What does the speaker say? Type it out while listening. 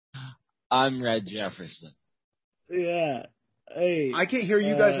I'm Red Jefferson. Yeah. Hey. I can't hear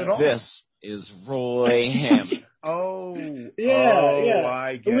you guys at all. This is Roy Hammond. Yeah.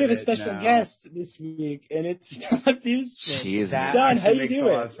 I get we have a it special now. guest this week, and it's John Busman. Jesus. That John, how actually you makes doing?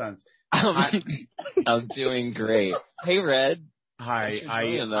 a lot of sense. I'm doing great. Hey, Red. Hi,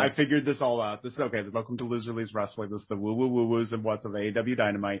 I figured this all out. This is okay. Welcome to Loser Leaves Wrestling. This is the woo-woo-woo-woos and what's of AEW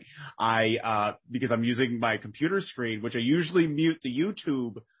Dynamite. Because I'm using my computer screen, which I usually mute the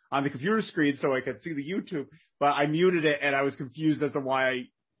YouTube on the computer screen so I could see the YouTube, but I muted it and I was confused as to why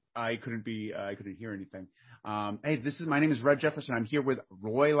I couldn't hear anything. Hey, my name is Red Jefferson. I'm here with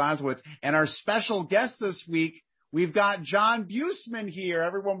Roy Lazowitz and our special guest this week. We've got John Busman here.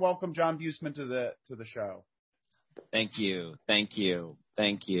 Everyone welcome John Busman to the show. Thank you. Hey,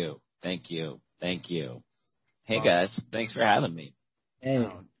 guys. Thanks for having me. Hey.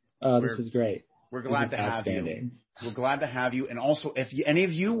 This is great. We're glad to have you. We're glad to have you. And also, if any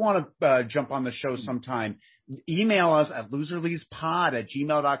of you want to jump on the show sometime, email us at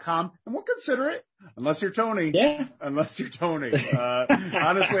loserleavespod@gmail.com, and we'll consider it. Unless you're Tony. Yeah. Unless you're Tony.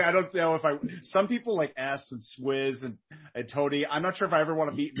 Honestly, I don't know some people like S and Swizz and Tony, I'm not sure if I ever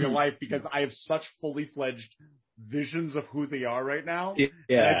want to meet in real life because I have such fully fledged visions of who they are right now. Yeah.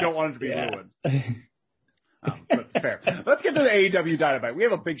 And I don't want it to be ruined. But fair. Let's get to the AEW Dynamite. We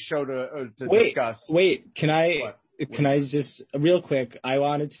have a big show to discuss. Wait, can I just real quick? I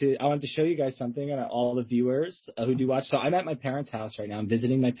wanted to show you guys something, and all the viewers who do watch. So I'm at my parents' house right now. I'm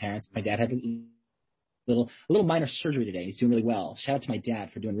visiting my parents. My dad had a little minor surgery today. He's doing really well. Shout out to my dad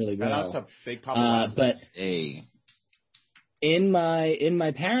for doing really well. That's a big compliment. But hey. In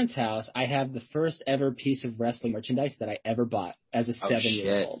my parents' house, I have the first ever piece of wrestling merchandise that I ever bought as a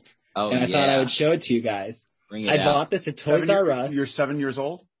 7-year-old. Oh, and I thought I would show it to you guys. I bought this at Toys R Us. You're 7 years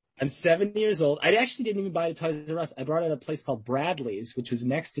old? I'm 7 years old. I actually didn't even buy it at Toys R Us. I brought it at a place called Bradley's, which was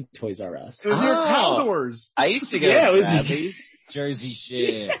next to Toys R Us. It was near Caldors. I used to go to Bradley's. Jersey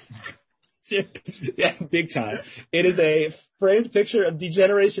shit. Yeah, big time. It is a framed picture of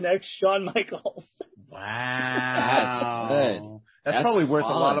Degeneration X Shawn Michaels. Wow. That's good. That's probably worth a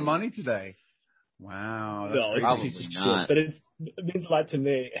lot of money today. Wow. No, it's a piece of shit, but it means a lot to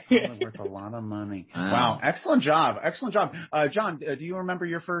me. Probably worth a lot of money. Wow. Excellent job. John, do you remember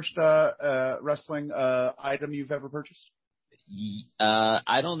your first wrestling item you've ever purchased?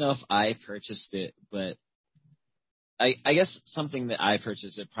 I don't know if I purchased it, but I guess something that I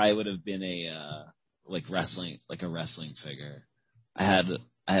purchased, it probably would have been a wrestling figure. I had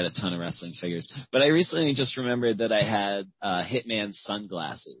a ton of wrestling figures, but I recently just remembered that I had Hitman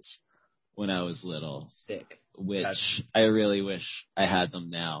sunglasses when I was little. Sick. Which I really wish I had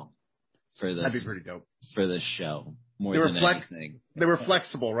them now for this. That'd be pretty dope. For this show, anything. They were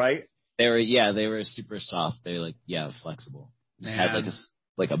flexible, right? They were super soft. They were flexible. Just had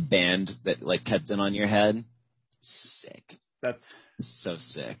like a band that kept it on your head. Sick. That's so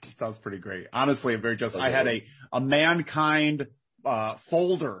sick. Sounds pretty great. Honestly, I had a Mankind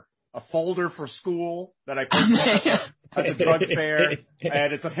folder for school that I purchased at the drug fair,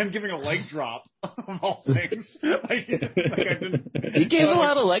 and it's of him giving a leg drop of all things. He gave a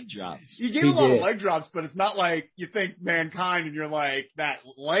lot of leg drops. He gave a lot of leg drops, but it's not like you think Mankind and you're like that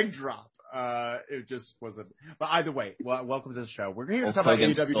leg drop. It just wasn't. But either way, welcome to the show. We're here to talk about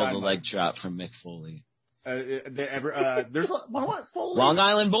AEW Dynamite. Stole the leg drop from Mick Foley. There's what Foley? Long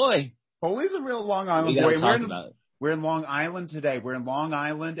Island boy. Foley's a real Long Island boy. We're in Long Island today. We're in Long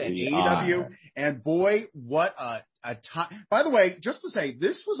Island at AEW, and boy, what a time! By the way, just to say,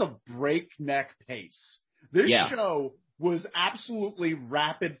 this was a breakneck pace. This show was absolutely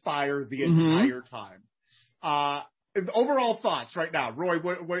rapid fire the entire time. Overall thoughts right now, Roy.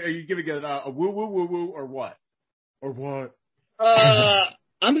 What are you giving it? A woo woo woo woo or what? Or what?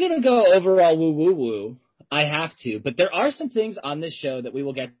 I'm gonna go overall woo woo woo. I have to, but there are some things on this show that we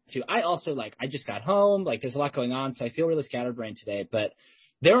will get to. I also I just got home, there's a lot going on, so I feel really scatterbrained today, but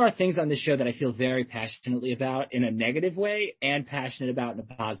there are things on this show that I feel very passionately about in a negative way and passionate about in a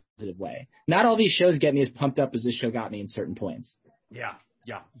positive way. Not all these shows get me as pumped up as this show got me in certain points. Yeah.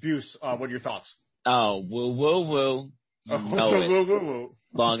 Buse, what are your thoughts? Oh, woo, woo, woo. Woo, woo, woo.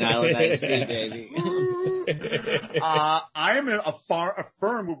 Long Island Iced Tea, baby. I am a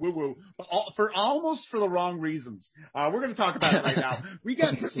firm woo-woo, but almost for the wrong reasons. We're going to talk about it right now. We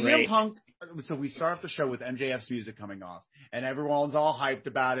got CM Punk. So we start off the show with MJF's music coming off, and everyone's all hyped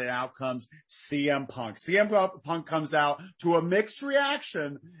about it. Out comes CM Punk. CM Punk comes out to a mixed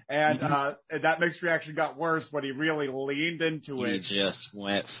reaction, and that mixed reaction got worse when he really leaned into it. He just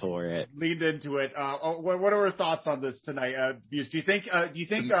went for it. Leaned into it. What are our thoughts on this tonight? Do you think he's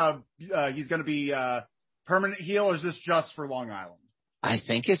going to be permanent heel, or is this just for Long Island? I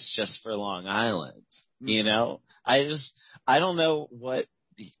think it's just for Long Island. You know, I don't know what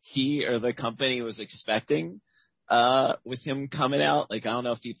he or the company was expecting with him coming out. Like, I don't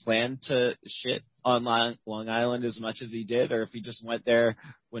know if he planned to shit on Long Island as much as he did, or if he just went there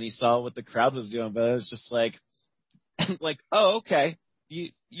when he saw what the crowd was doing. But it was just like, oh, okay.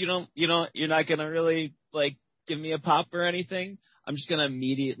 You're not gonna really like give me a pop or anything. I'm just gonna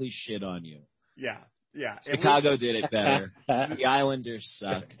immediately shit on you. Yeah. Chicago did it better. The Islanders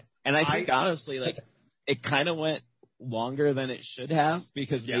suck. And I think honestly, like, it kind of went longer than it should have,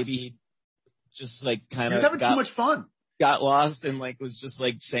 because maybe he just like kind of he was having too much fun. Got lost and like was just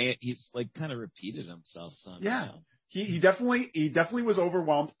like saying, he's like kind of repeated himself somehow. Yeah. He definitely was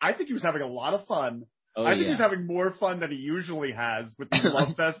overwhelmed. I think he was having a lot of fun. I think he's having more fun than he usually has with these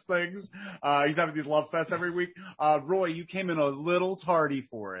Love Fest things. He's having these Love Fests every week. Roy, you came in a little tardy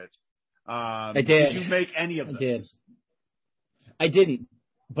for it. I did. Did you make any of this? I didn't,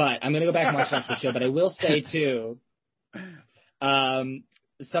 but I'm going to go back and watch after the show. But I will say, too,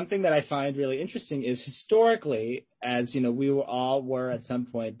 something that I find really interesting is historically, as you know, we all were at some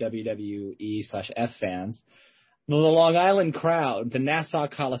point WWE/F fans, the Long Island crowd, the Nassau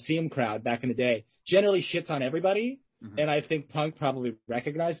Coliseum crowd back in the day, generally shits on everybody. Mm-hmm. And I think Punk probably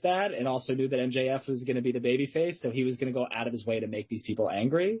recognized that and also knew that MJF was going to be the babyface, so he was going to go out of his way to make these people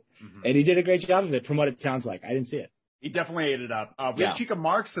angry. Mm-hmm. And he did a great job of it, from what it sounds like. I didn't see it. He definitely ate it up. We have Chica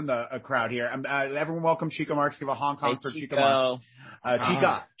Marks in the crowd here. Everyone welcome Chica Marks. Give a Hong Kong for Chica Marks.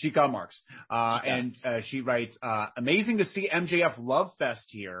 Chica Marks. And she writes, amazing to see MJF Love Fest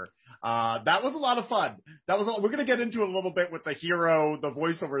here. That was a lot of fun. We're going to get into a little bit with the hero, the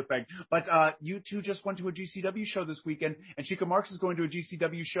voiceover thing, but, you two just went to a GCW show this weekend, and Chica Marks is going to a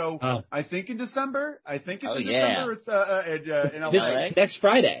GCW show, I think in December. December. It's, in LA. It's next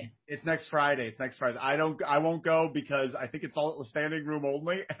Friday. It's next Friday. I won't go because I think it's all standing room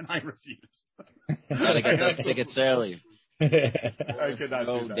only, and I refuse. Gotta get those tickets early. I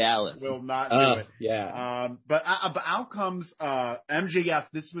cannot do that. Dallas. Will not do it. Yeah. But out comes MJF.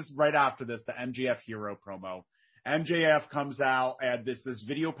 This was right after this, the MJF hero promo. MJF comes out and this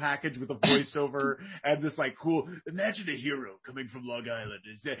video package with a voiceover and this like cool, imagine a hero coming from Long Island.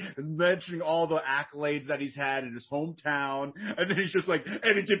 And mentioning all the accolades that he's had in his hometown. And then he's just like,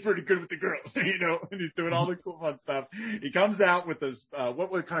 and he did pretty good with the girls, you know, and he's doing all the cool fun stuff. He comes out with this,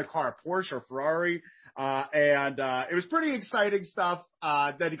 what kind of car, a Porsche or Ferrari? And it was pretty exciting stuff.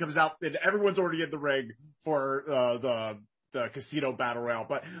 Then he comes out and everyone's already in the ring for, the casino battle royale,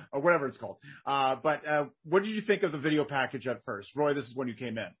 or whatever it's called. But what did you think of the video package at first? Roy, this is when you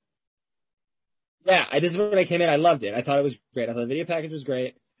came in. Yeah, this is when I came in. I loved it. I thought it was great. I thought the video package was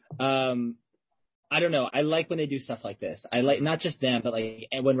great. I don't know. I like when they do stuff like this. I like not just them, but like,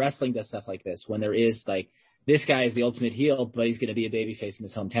 and when wrestling does stuff like this, when there is like, this guy is the ultimate heel, but he's going to be a babyface in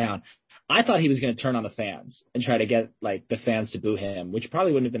his hometown. I thought he was going to turn on the fans and try to get like the fans to boo him, which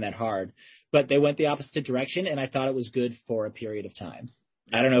probably wouldn't have been that hard, but they went the opposite direction. And I thought it was good for a period of time.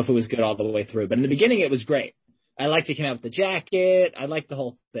 I don't know if it was good all the way through, but in the beginning it was great. I liked he came out with the jacket. I liked the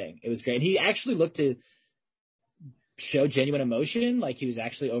whole thing. It was great. And he actually looked to show genuine emotion. Like he was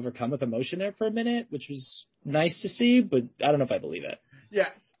actually overcome with emotion there for a minute, which was nice to see, but I don't know if I believe it. Yeah.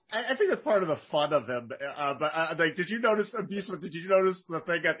 I think that's part of the fun of him. But like, did you notice the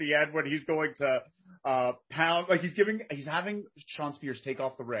thing at the end when he's going to pound, like he's having Sean Spears take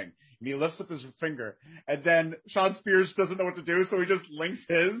off the ring and he lifts up his finger and then Sean Spears doesn't know what to do, so he just links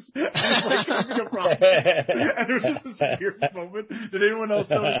his and it's like giving a problem. And it was just this weird moment. Did anyone else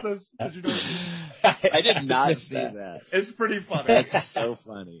notice this? Did you notice this? I did not see that. It's pretty funny. It's so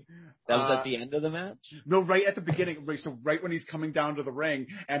funny. That was at the end of the match? No, right at the beginning. So right when he's coming down to the ring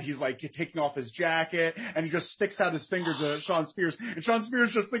and he's like taking off his jacket and he just sticks out his finger to Sean Spears and Sean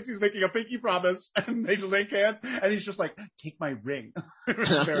Spears just thinks he's making a pinky promise and they link hands and he's just like, take my ring. It was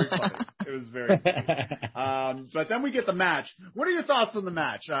very funny. It was very funny. But then we get the match. What are your thoughts on the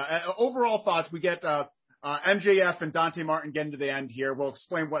match? Overall thoughts, we get MJF and Dante Martin getting to the end here. We'll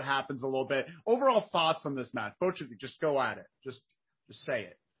explain what happens a little bit. Overall thoughts on this match. Both of you, just go at it. Just say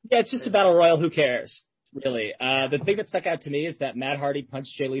it. Yeah, it's just a battle royal. Who cares, really? The thing that stuck out to me is that Matt Hardy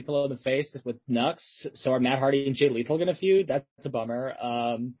punched Jay Lethal in the face with Nux. So are Matt Hardy and Jay Lethal going to feud? That's a bummer.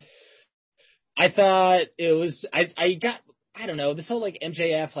 I thought it was, I don't know, this whole like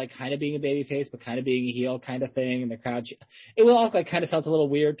MJF like kind of being a babyface but kind of being a heel kind of thing, and the crowd, it all like kind of felt a little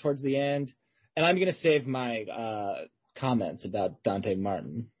weird towards the end. And I'm going to save my comments about Dante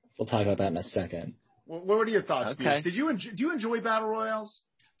Martin. We'll talk about that in a second. Well, what are your thoughts? Okay. Do you enjoy battle royals?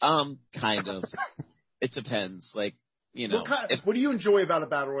 Kind of. It depends. Like, you know, what do you enjoy about a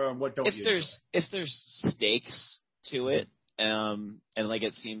battle royal and what don't you enjoy? If there's stakes to it and like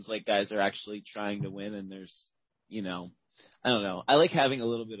it seems like guys are actually trying to win, and there's, I don't know. I like having a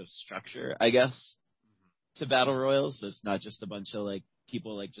little bit of structure, I guess, to battle royals. So it's not just a bunch of like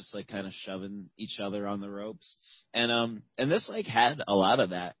people like just like kind of shoving each other on the ropes. And this like had a lot of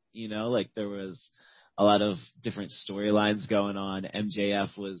that, like there was a lot of different storylines going on.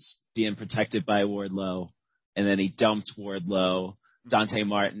 MJF was being protected by Wardlow, and then he dumped Wardlow. Dante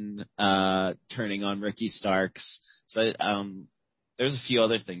Martin turning on Ricky Starks. So there's a few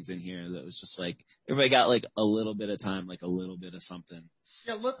other things in here that was just like everybody got like a little bit of time, like a little bit of something.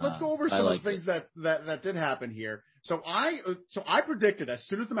 Yeah, let's go over some of the things that did happen here. So I predicted as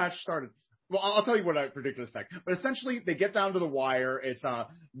soon as the match started. Well, I'll tell you what I predicted in a sec. But essentially, they get down to the wire. It's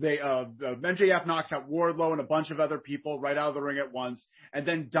MJF knocks out Wardlow and a bunch of other people right out of the ring at once, and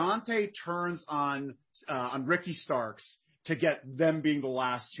then Dante turns on Ricky Starks to get them being the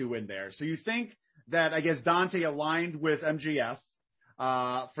last two in there. So you think that, I guess, Dante aligned with MJF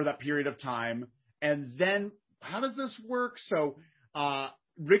for that period of time. And then how does this work? So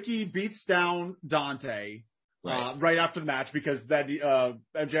Ricky beats down Dante right after the match because then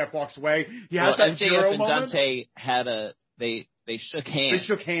MJF walks away. He has that MJF and moment. Dante had they shook hands. They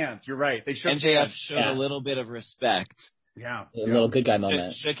shook hands. You're right. They shook MJF hands. showed a little bit of respect. Yeah. A little good guy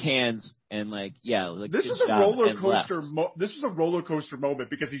moment. Shook hands and like this was a roller coaster. This was a roller coaster moment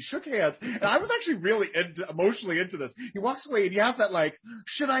because he shook hands and I was actually really emotionally into this. He walks away and he has that like,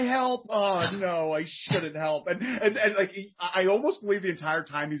 should I help? Oh no, I shouldn't help. And like I almost believe the entire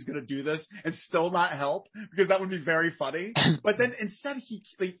time he's going to do this and still not help because that would be very funny. But then instead he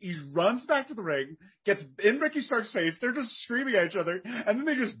runs back to the ring, gets in Ricky Stark's face. They're just screaming at each other and then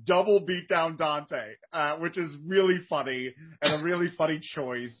they just double beat down Dante, which is really funny and a really funny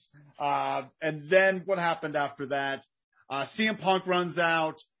choice. And then what happened after that? CM Punk runs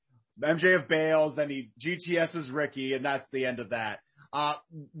out, MJF bails, then he GTS's Ricky, and that's the end of that.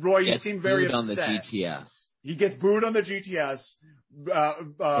 Roy, you seem very upset. On the GTS. He gets booed on the GTS.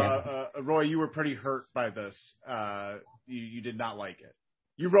 Roy, you were pretty hurt by this. You did not like it.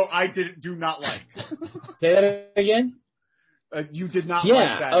 You wrote, I do not like. Say that again? You did not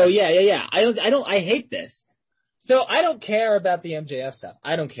like that. Oh, yeah. I hate this. So I don't care about the MJF stuff.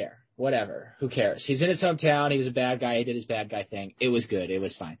 I don't care. Whatever. Who cares? He's in his hometown. He was a bad guy. He did his bad guy thing. It was good. It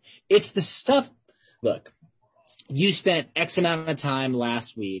was fine. It's the stuff. Look, you spent X amount of time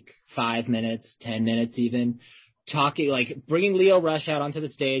last week, 5 minutes, 10 minutes even, talking, like bringing Lio Rush out onto the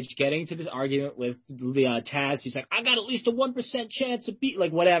stage, getting to this argument with Taz. He's like, I got at least a 1% chance to beat,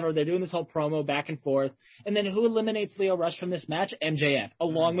 like whatever. They're doing this whole promo back and forth. And then who eliminates Lio Rush from this match? MJF,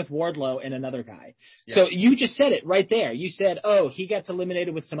 along with Wardlow and another guy. Yeah. So you just said it right there. You said, oh, he gets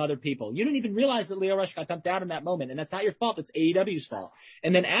eliminated with some other people. You didn't even realize that Lio Rush got dumped out in that moment. And that's not your fault. It's AEW's fault.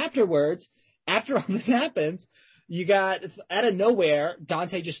 And then afterwards, after all this happens, you got, out of nowhere,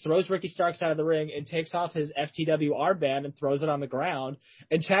 Dante just throws Ricky Starks out of the ring and takes off his FTW armband and throws it on the ground.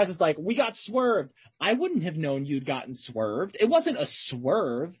 And Chaz is like, we got swerved. I wouldn't have known you'd gotten swerved. It wasn't a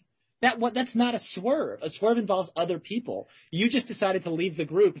swerve. That's not a swerve. A swerve involves other people. You just decided to leave the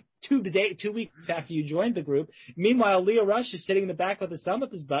group 2 weeks after you joined the group. Meanwhile, Lio Rush is sitting in the back with his thumb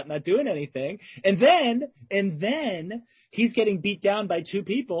up his butt, not doing anything. And then he's getting beat down by 2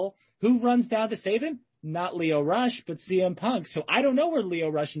 people. Who runs down to save him? Not Lio Rush, but CM Punk. So I don't know where Lio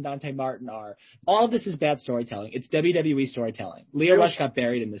Rush and Dante Martin are. All of this is bad storytelling. It's WWE storytelling. Lio Rush got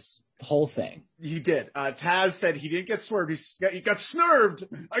buried in this whole thing. He did. Taz said he didn't get swerved. He got snurved.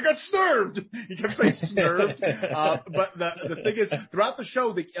 I got snurved. He kept saying snurved. But the thing is, throughout the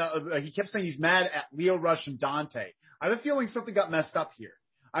show, he kept saying he's mad at Lio Rush and Dante. I have a feeling something got messed up here.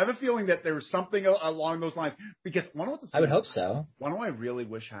 I have a feeling that there was something along those lines. Because I would hope so. One I really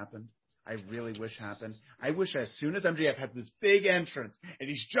wish happened. I wish as soon as MJF had this big entrance and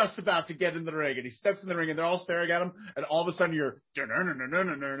he's just about to get in the ring and he steps in the ring and they're all staring at him and all of a sudden you're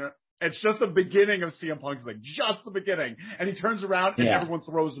it's just the beginning of CM Punk's thing, just the beginning, and he turns around and everyone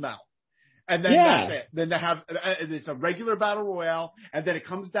throws him out. And then that's it. Then they have it's a regular battle royale, and then it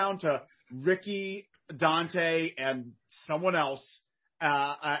comes down to Ricky, Dante, and someone else.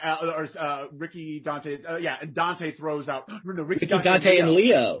 Ricky, Dante, and Dante throws out Ricky, Dante, and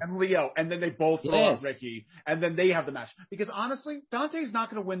Leo. And then they both throw out Ricky, and then they have the match. Because honestly, Dante's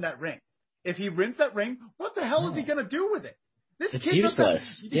not going to win that ring. If he wins that ring, what the hell is he going to do with it? It's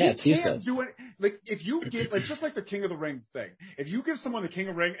useless. It's useless. Do it. Like, if you give, it's just like the King of the Ring thing. If you give someone the King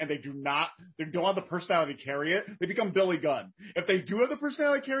of the Ring and they don't have the personality to carry it, they become Billy Gunn. If they do have the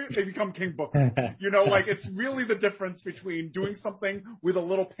personality to carry it, they become King Booker. Like, it's really the difference between doing something with a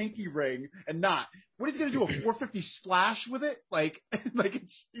little pinky ring and not. What is he going to do? A 450 splash with it? He's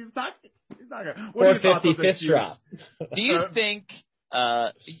not going to. What 450 fist drop. Do you think,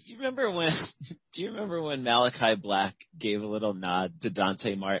 do you remember when Malachi Black gave a little nod to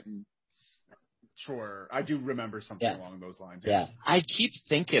Dante Martin? Sure. I do remember something along those lines. Yeah. I keep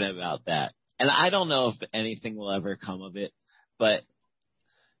thinking about that. And I don't know if anything will ever come of it, but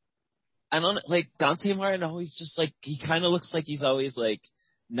I don't Dante Martin always just he kind of looks like he's always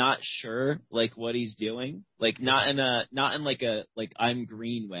not sure what he's doing, not in a I'm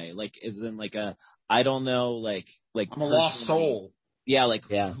green way, as in I don't know, I'm a lost soul. Yeah,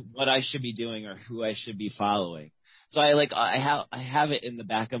 what I should be doing or who I should be following. So I have it in the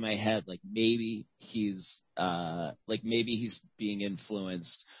back of my head, maybe he's being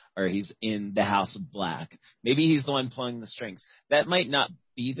influenced, or he's in the House of Black. Maybe he's the one pulling the strings. That might not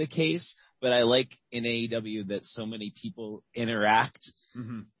be the case, but I like in AEW that so many people interact,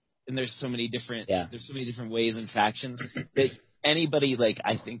 and there's so many different ways and factions that anybody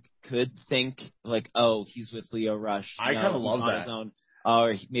I think could think oh, he's with Lio Rush. I kind of love that. His own,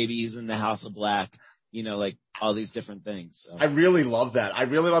 or maybe he's in the House of Black. All these different things. So. I really love that. I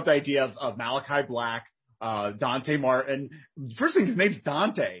really love the idea of Malachi Black, Dante Martin. First thing, his name's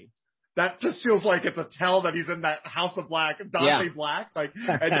Dante. That just feels like it's a tell that he's in that House of Black, Dante Black,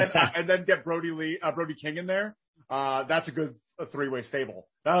 and then get Brody King in there. That's a good three-way stable.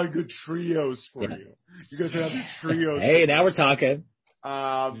 That's a good trios for you. You guys have trios. Hey, now we're talking.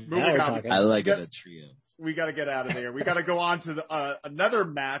 Moving on. I like the trios. We got to get out of there. We got to go on to another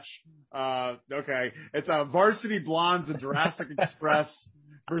match. Okay. It's Varsity Blondes and Jurassic Express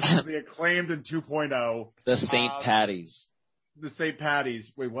versus the Acclaimed in 2.0. The St. Patties. The St.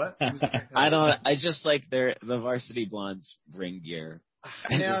 Patties. Wait, what? I just like the Varsity Blondes ring gear.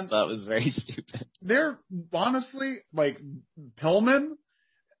 I just thought it was very stupid. They're honestly, Pillman,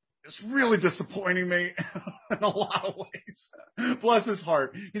 it's really disappointing me in a lot of ways. Bless his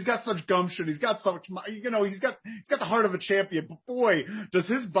heart. He's got such gumption. He's got so much, he's got the heart of a champion. But boy, does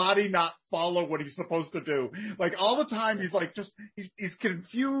his body not follow what he's supposed to do. All the time, he's he's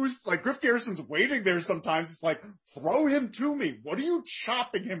confused. Griff Garrison's waiting there sometimes. It's throw him to me. What are you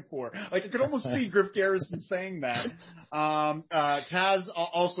chopping him for? I could almost see Griff Garrison saying that. Taz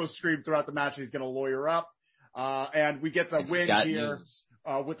also screamed throughout the match he's going to lawyer up. And we get the win here. News.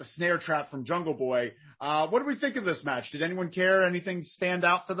 With the snare trap from Jungle Boy. What do we think of this match? Did anyone care? Anything stand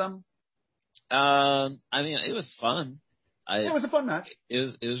out for them? I mean, it was fun. It was a fun match. It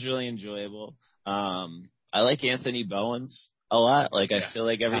was really enjoyable. I like Anthony Bowens a lot. I feel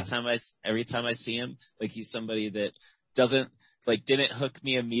every time I see him, he's somebody that didn't hook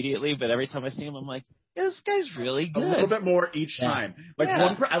me immediately, but every time I see him, I'm like, yeah, this guy's really good. A little bit more each time.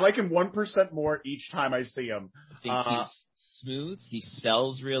 I like him 1% more each time I see him. I think he's smooth. He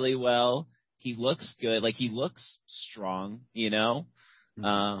sells really well. He looks good. He looks strong, Yeah,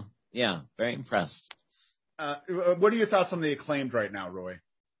 very impressed. What are your thoughts on the Acclaimed right now, Roy?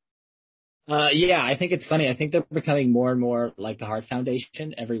 I think it's funny. I think they're becoming more and more like the Hart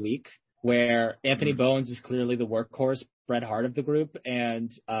Foundation every week, where Anthony Bowens is clearly the workhorse, Bret Hart of the group,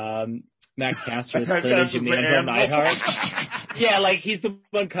 and Max Caster is clearly Jimmy Neidhart. He's the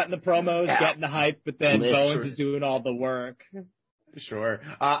one cutting the promos, getting the hype, but then Bowens is doing all the work. Sure.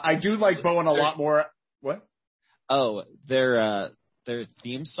 I do like Bowen a lot more. What? Oh, their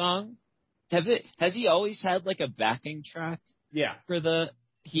theme song. Has he always had a backing track? Yeah.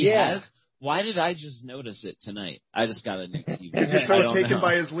 He has? Why did I just notice it tonight? I just got a new TV. Because you're so taken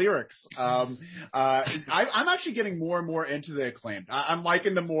by his lyrics. I'm actually getting more and more into the Acclaimed. I'm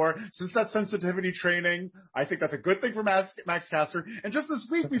liking them more. Since that sensitivity training, I think that's a good thing for Max Caster. And just this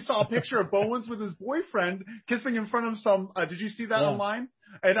week, we saw a picture of Bowens with his boyfriend kissing in front of some, did you see that online?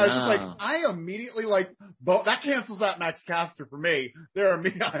 And I was just I immediately that cancels out Max Caster for me.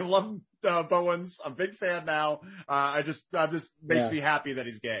 I love Bowens. I'm a big fan now. I just makes me happy that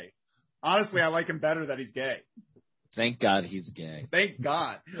he's gay. Honestly, I like him better that he's gay. Thank God he's gay. Thank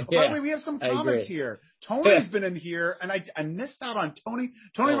God. By the way, we have some comments here. Tony's been in here, and I missed out on Tony.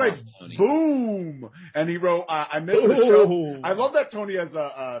 Tony writes, boom! And he wrote, I missed the show. I love that Tony has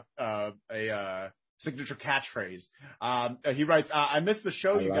a signature catchphrase. He writes, I missed the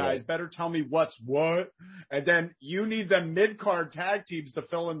show, you guys. It. Better tell me what's what. And then you need them mid-card tag teams to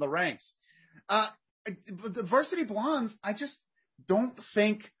fill in the ranks. The Varsity Blondes, I just don't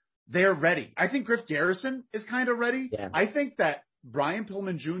think they're ready. I think Griff Garrison is kind of ready. Yeah. I think that Brian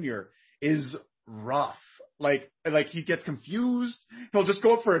Pillman Jr. is rough. Like he gets confused. He'll just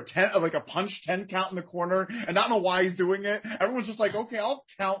go up for a punch 10 count in the corner and not know why he's doing it. Everyone's just like, okay, I'll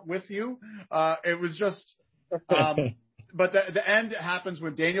count with you. It was just, but the end happens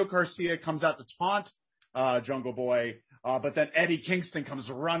when Daniel Garcia comes out to taunt, Jungle Boy. But then Eddie Kingston comes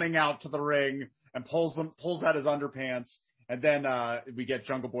running out to the ring and pulls out his underpants. And then, we get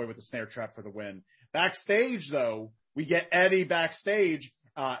Jungle Boy with the snare trap for the win. Backstage though, we get Eddie backstage.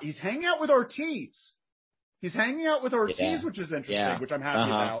 He's hanging out with Ortiz. Which is interesting, which I'm happy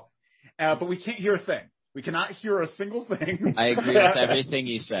about. But we can't hear a thing. We cannot hear a single thing. I agree with everything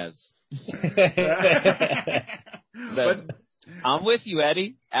he says. But I'm with you,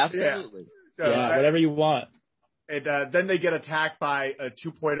 Eddie. Absolutely. Yeah, whatever you want. And then they get attacked by a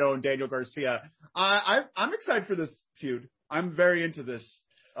 2.0 and Daniel Garcia. I'm excited for this feud. I'm very into this.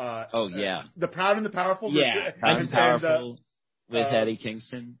 The Proud and the Powerful. Yeah, Proud and Powerful with Eddie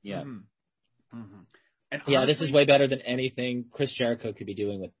Kingston. Yeah. Mm-hmm. Mm-hmm. And honestly, this is way better than anything Chris Jericho could be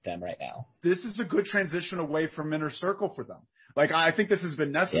doing with them right now. This is a good transition away from Inner Circle for them. Like, I think this has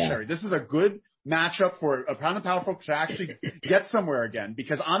been necessary. Yeah. This is a good matchup for a Proud and Powerful to actually get somewhere again.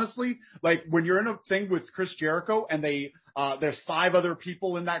 Because honestly, like, when you're in a thing with Chris Jericho and there's 5 other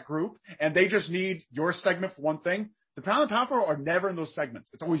people in that group and they just need your segment for one thing, the Proud and Powerful are never in those segments.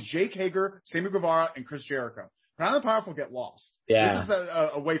 It's always Jake Hager, Sammy Guevara, and Chris Jericho. Proud and Powerful get lost. Yeah. This is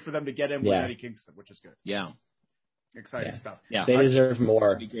a way for them to get in with Eddie Kingston, which is good. Yeah. Exciting stuff. Yeah. They deserve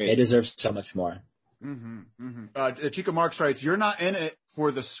more. They deserve so much more. Mm-hmm. Mm-hmm. Chica Marks writes, you're not in it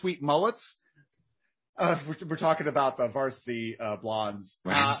for the sweet mullets. We're talking about the Varsity Blondes.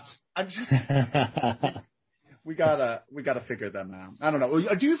 I'm just, we gotta figure them out. I don't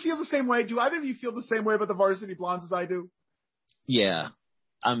know. Do you feel the same way? Do either of you feel the same way about the Varsity Blondes as I do? Yeah.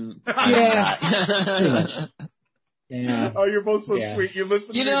 Yeah. Oh, you're both so sweet. You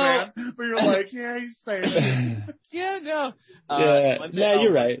listen to me, man, but you're like, yeah, he's saying it. Yeah, no.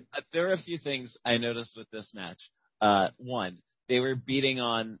 You're right. There are a few things I noticed with this match. One, they were beating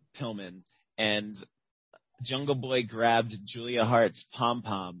on Pillman, and Jungle Boy grabbed Julia Hart's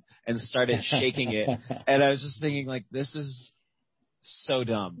pom-pom and started shaking it. And I was just thinking, like, this is so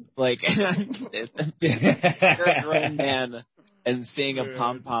dumb. Like, you're a grown man. And seeing a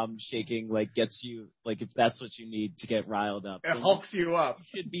pom-pom shaking, like, gets you, like, if that's what you need to get riled up. It hulks you up. You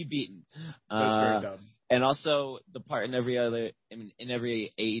should be beaten. That's very dumb. And also the part in every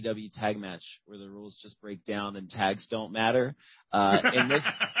AEW tag match where the rules just break down and tags don't matter. In this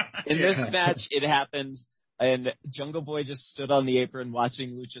match, it happened, and Jungle Boy just stood on the apron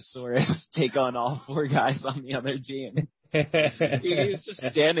watching Luchasaurus take on all 4 guys on the other team. He was just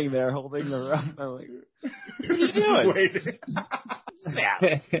standing there holding the rope. I'm like, what are you doing?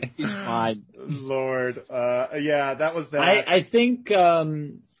 He's fine. Lord. That was that. I think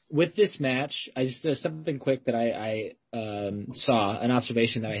with this match, something quick that I saw, an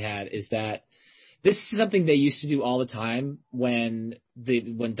observation that I had is that this is something they used to do all the time when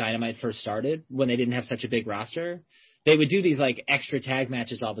Dynamite first started, when they didn't have such a big roster. They would do these like extra tag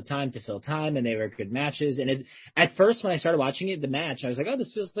matches all the time to fill time, and they were good matches. And at first, when I started watching the match, I was like, oh,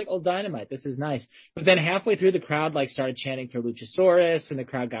 this feels like old Dynamite. This is nice. But then halfway through, the crowd like started chanting for Luchasaurus, and the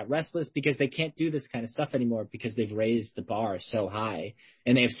crowd got restless because they can't do this kind of stuff anymore because they've raised the bar so high,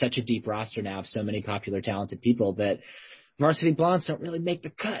 and they have such a deep roster now of so many popular, talented people that Varsity Blondes don't really make the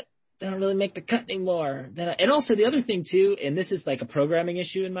cut. They don't really make the cut anymore. And also the other thing too, and this is like a programming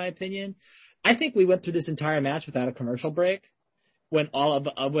issue in my opinion, I think we went through this entire match without a commercial break when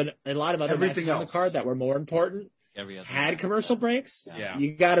when a lot of other matches on the card that were more important had commercial breaks. Yeah.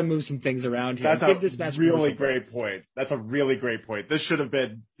 You got to move some things around here. That's a really great point. That's a really great point. This should have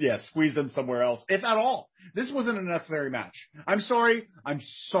been, squeezed in somewhere else, if at all. This wasn't a necessary match. I'm sorry.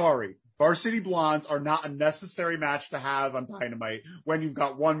 Varsity Blondes are not a necessary match to have on Dynamite when you've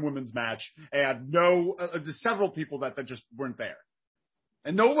got one women's match and several people that just weren't there.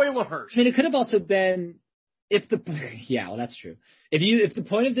 And no Layla Hirsch. I mean, it could have also been that's true. If the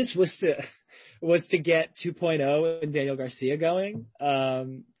point of this was to get 2.0 and Daniel Garcia going,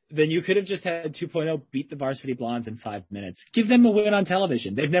 then you could have just had 2.0 beat the Varsity Blondes in 5 minutes. Give them a win on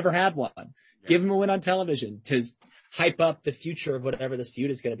television. They've never had one. Yeah. Give them a win on television to hype up the future of whatever this feud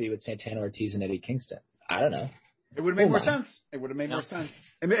is going to be with Santana Ortiz and Eddie Kingston. I don't know. It would have made more sense. More sense.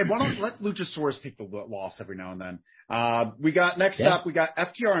 And why don't let Luchasaurus take the loss every now and then? We got up, we got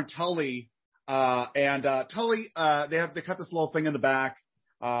FTR and Tully. Tully, they cut this little thing in the back.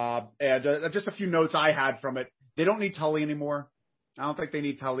 And just a few notes I had from it. They don't need Tully anymore. I don't think they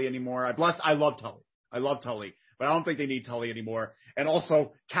need Tully anymore. I love Tully. but I don't think they need Tully anymore. And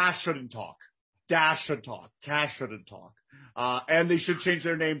also, Cash shouldn't talk. Dash should talk. Cash shouldn't talk. And they should change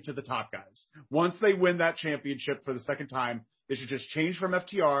their name to the Top Guys. Once they win that championship for the second time, they should just change from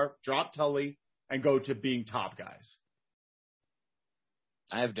FTR, drop Tully, and go to being Top Guys.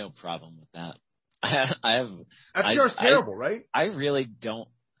 I have no problem with that. FTR's terrible, right? I really don't.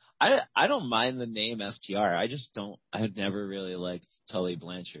 I don't mind the name FTR. I just don't. I've never really liked Tully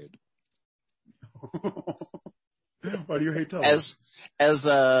Blanchard. Why do you hate Tully?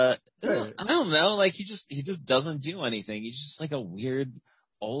 I don't know. Like he just doesn't do anything. He's just like a weird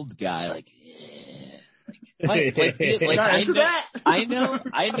old guy. I know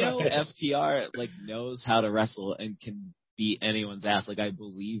FTR like knows how to wrestle and can beat anyone's ass. Like I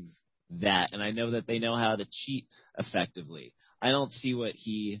believe that, and I know that they know how to cheat effectively. I don't see what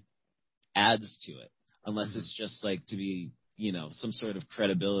he adds to it unless it's just like to be, some sort of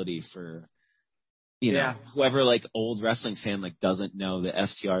credibility for, whoever like old wrestling fan like doesn't know that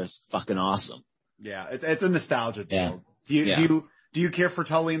FTR is fucking awesome. Yeah, it's a nostalgia deal. Yeah. Do you care for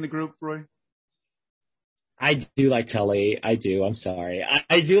Tully in the group, Roy? I do like Tully. I do. I'm sorry.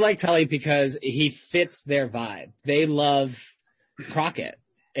 I do like Tully because he fits their vibe. They love Crockett.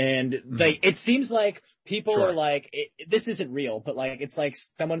 And it seems like people are like, this isn't real, but like, it's like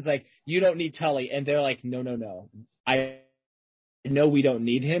someone's like, you don't need Tully. And they're like, no. I know we don't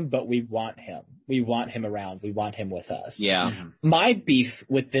need him, but we want him. We want him around. We want him with us. Yeah. My beef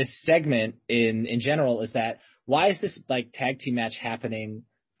with this segment in general is that why is this like tag team match happening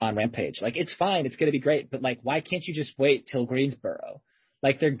on Rampage? Like, it's fine. It's going to be great. But like, why can't you just wait till Greensboro?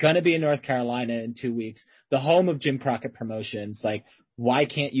 Like, they're going to be in North Carolina in 2 weeks, the home of Jim Crockett Promotions. Like, why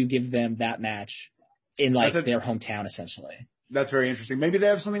can't you give them that match in like their hometown essentially? That's very interesting. Maybe they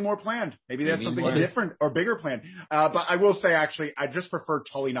have something more planned. Maybe they have something different or bigger planned. But I will say, actually, I just prefer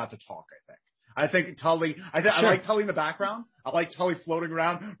Tully not to talk, I think Tully, I like Tully in the background. I like Tully floating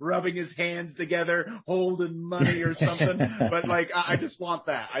around, rubbing his hands together, holding money or something. But like, I just want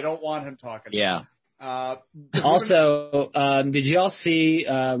that. I don't want him talking. Yeah. Also, did you all see,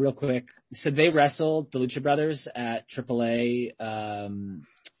 real quick, so they wrestled the Lucha Brothers at AAA,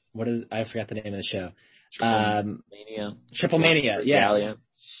 I forgot the name of the show. Triple Mania, yeah.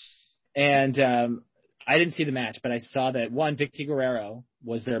 And, I didn't see the match, but I saw that one, Vicky Guerrero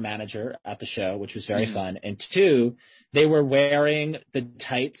was their manager at the show, which was very fun. And two, they were wearing the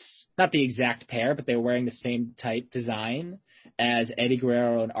tights, not the exact pair, but they were wearing the same tight design as Eddie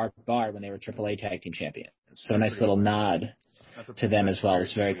Guerrero and Art Barr when they were AAA Tag Team Champions. So a nice little nod to them as well.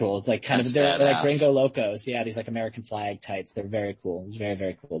 It's very cool. It's like they're like Gringo Locos. Yeah, these like American flag tights. They're very cool. It's very,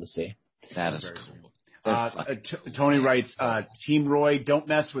 very cool to see. That is cool. Tony writes, Team Roy, don't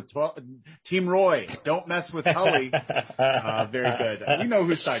mess with Team Roy, don't mess with Tully. Very good. We know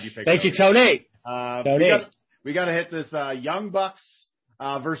whose side you picked. Thank you, Tony. We got to hit this Young Bucks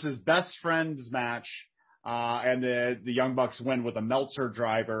versus Best Friends match, and the Young Bucks win with a Meltzer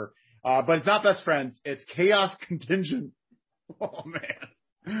driver. But it's not Best Friends. It's Chaos Contingent. Oh man.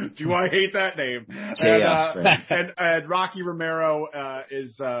 Do I hate that name? And Rocky Romero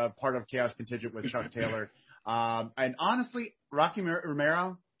is part of Chaos Contingent with Chuck Taylor. And honestly, Rocky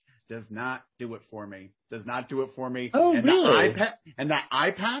Romero does not do it for me. Oh, and really? That eye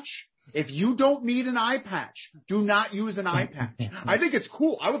patch, if you don't need an eye patch, do not use an eye patch. I think it's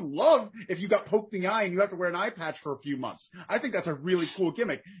cool. I would love if you got poked in the eye and you have to wear an eye patch for a few months. I think that's a really cool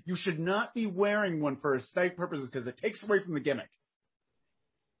gimmick. You should not be wearing one for aesthetic purposes because it takes away from the gimmick.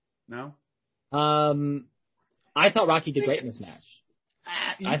 No? I thought Rocky did great in this match.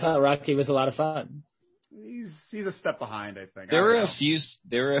 I thought Rocky was a lot of fun. He's a step behind, I think. There were a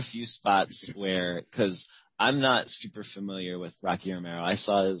few spots where, cause I'm not super familiar with Rocky Romero. I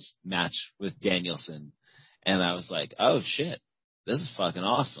saw his match with Danielson and I was like, oh shit, this is fucking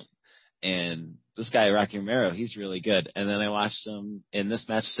awesome. And this guy, Rocky Romero, he's really good. And then I watched him in this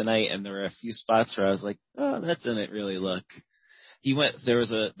match tonight and there were a few spots where I was like, oh, that didn't really look. There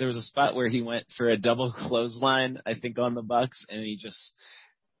was a spot where he went for a double clothesline, I think, on the Bucks, and he just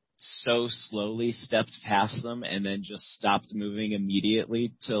so slowly stepped past them and then just stopped moving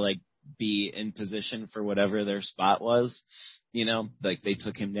immediately to like be in position for whatever their spot was. Like they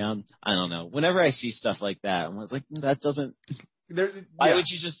took him down. I don't know. Whenever I see stuff like that, I'm like, that doesn't. Why would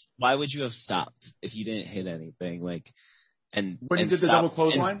you have stopped if you didn't hit anything? Like, and when he did the double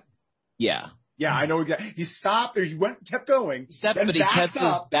clothesline. Yeah. Yeah, I know exactly. He stopped there. He kept going. But he kept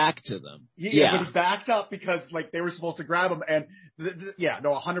his back to them. Yeah, but he backed up because like they were supposed to grab him. And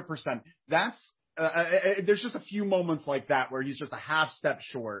 100%. That's there's just a few moments like that where he's just a half step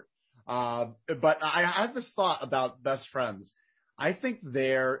short. But I had this thought about Best Friends. I think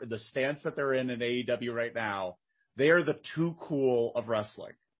the stance that they're in AEW right now, They are the too cool of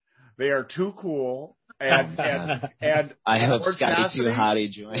wrestling. They are too cool. And I hope Scotty Too Hottie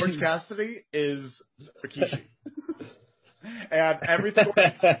joins. Orange Cassidy is Rikishi. And everything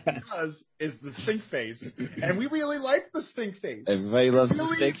he does is the stink face. And we really like the stink face. Everybody loves the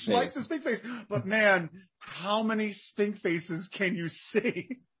stink face. Like the stink face. But man, how many stink faces can you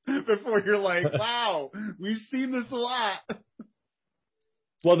see before you're like, wow, we've seen this a lot?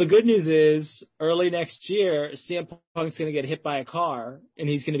 Well, the good news is early next year, CM Punk's going to get hit by a car and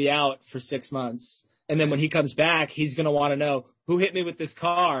he's going to be out for 6 months. And then when he comes back, he's going to want to know who hit me with this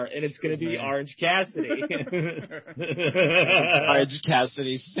car, and it's going to be Orange Cassidy. Orange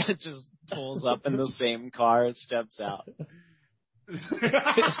Cassidy just pulls up in the same car and steps out.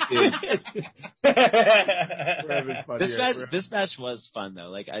 This match was fun though.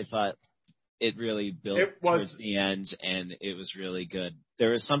 Like I thought it really built towards the end, and it was really good. There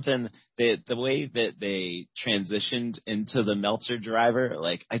was something the way that they transitioned into the Meltzer driver.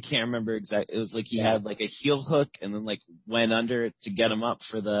 Like I can't remember exactly. It was like he had like a heel hook and then like went under to get him up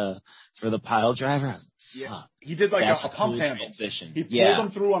for the pile driver. Yeah, he did like a pump handle. Transition. He pulled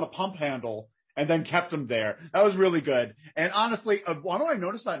him through on a pump handle and then kept him there. That was really good. And honestly, what do I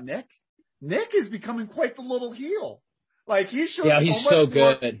notice about Nick? Nick is becoming quite the little heel. Like he shows he's so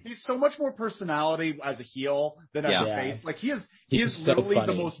good. He's so much more personality as a heel than as a face. Like he is literally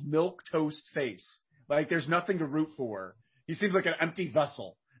the most milquetoast face. Like there's nothing to root for. He seems like an empty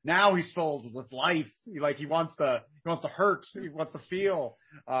vessel. Now he's filled with life. He wants to hurt. He wants to feel.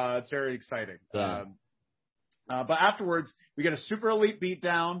 It's very exciting. Yeah. But afterwards we get a super elite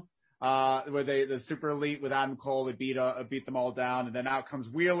beatdown. Where the super elite with Adam Cole, they beat them all down, and then out comes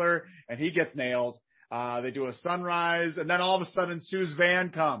Wheeler and he gets nailed. They do a sunrise, and then all of a sudden, Suze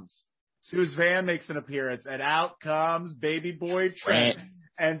Van comes. Suze Van makes an appearance, and out comes baby boy Trent.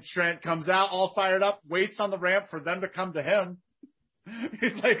 And Trent comes out all fired up, waits on the ramp for them to come to him.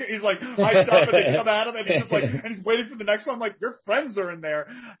 He's like, hyped up, and they come at him, and he's waiting for the next one. I'm like, your friends are in there.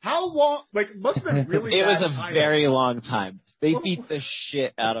 How long? Like, it must have been really. It was a very long time. They beat the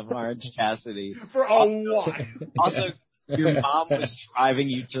shit out of Orange Cassidy for a while. Also, your mom was driving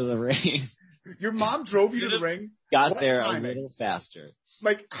you to the ring. Your mom drove you to the ring? Got there a little faster.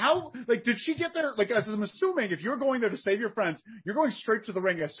 Like, how, like, did she get there? Like, as I'm assuming, if you're going there to save your friends, you're going straight to the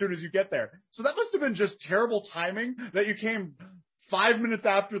ring as soon as you get there. So that must have been just terrible timing that you came 5 minutes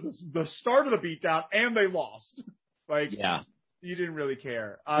after the start of the beatdown and they lost. Like, you didn't really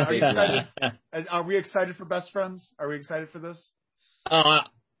care. Are you excited? Are we excited for Best Friends? Are we excited for this?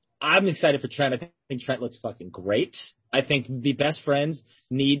 I'm excited for Trent. I think Trent looks fucking great. I think the Best Friends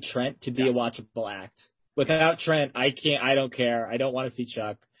need Trent to be a watchable act. Without Trent, I don't care. I don't want to see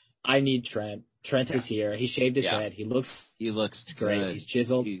Chuck. I need Trent. Trent is here. He shaved his head. He looks great. Good. He's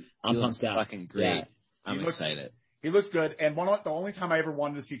chiseled. I'm pumped out. Fucking great. Yeah. I'm excited. He looks good. And the only time I ever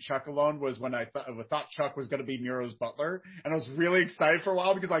wanted to see Chuck alone was when I thought Chuck was going to be Miro's butler. And I was really excited for a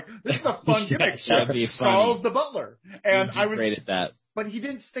while because this is a fun gimmick. Charles the Butler. And I was great at that. But he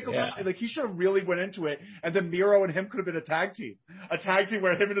didn't stick around. Yeah. Like, he should have really went into it. And then Miro and him could have been a tag team. A tag team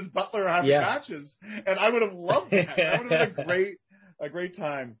where him and his butler are having matches. And I would have loved that. That would have been a great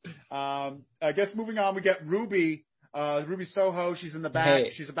time. I guess moving on, we get Ruby. Ruby Soho. She's in the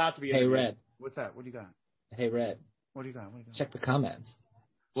back. She's about to be in the Red. What's that? What do you got? Hey, Red. What do you got? Check the comments.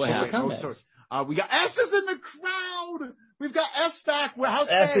 What happened? We got S is in the crowd. We've got S back. How's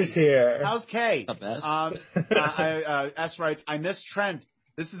Kay? S is here. How's Kay? The best. S writes, I miss Trent.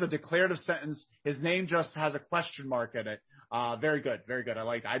 This is a declarative sentence. His name just has a question mark in it. Very good. Very good. I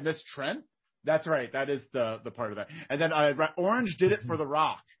like that. I miss Trent. That's right. That is the part of that. And then Orange did it for The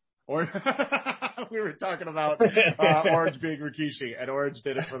Rock. We were talking about Orange being Rikishi, and Orange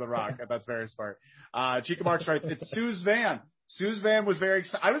did it for The Rock, and that's very smart. Chica Marks writes, it's Suze Van. Suze Van was very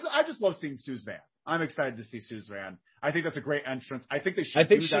excited. I just love seeing Suze Van. I'm excited to see Suze Van. I think that's a great entrance. I think they should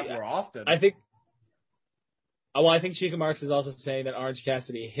do that more often. I think Chica Marks is also saying that Orange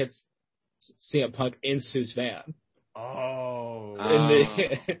Cassidy hits CM Punk in Suze Van. Oh.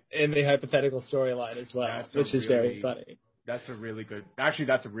 In the hypothetical storyline as well, which is very funny. That's a really good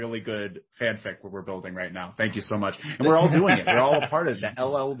fanfic we're building right now. Thank you so much. And we're all doing it. We're all a part of the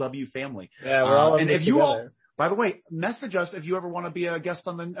LLW family. Yeah, we're all in this together. By the way, message us if you ever want to be a guest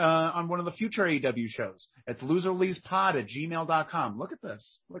on one of the future AEW shows. It's loserleespod@gmail.com. Look at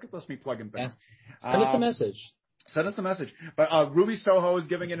this. Look at me plugging things. Yeah. Send us a message. Send us a message. But Ruby Soho is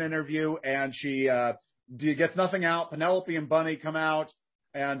giving an interview, and she gets nothing out. Penelope and Bunny come out,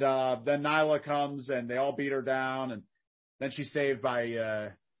 and then Nyla comes, and they all beat her down, and then she's saved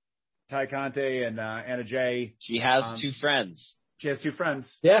by Ty Conte and Anna Jay. She has two friends. She has two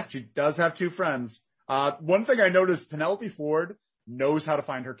friends. Yeah. She does have two friends. One thing I noticed, Penelope Ford knows how to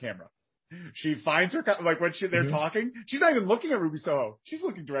find her camera. She finds her, like when they're talking, she's not even looking at Ruby Soho. She's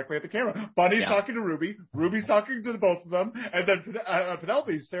looking directly at the camera. Bunny's talking to Ruby. Ruby's talking to the both of them. And then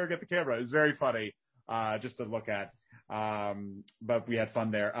Penelope's staring at the camera. It's very funny, just to look at. But we had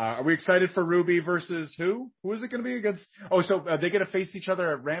fun there. Are we excited for Ruby versus who? Who is it going to be against? Oh, so they going to face each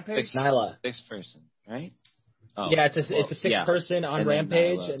other at Rampage? Nyla. Sixth person, right? Oh, yeah, it's a sixth person on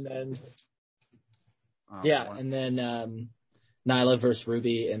Rampage, and then and then Nyla versus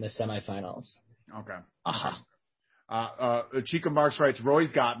Ruby in the semifinals. Okay. Chica Marks writes,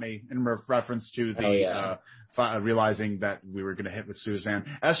 Roy's got me in reference to the realizing that we were going to hit with Suzanne.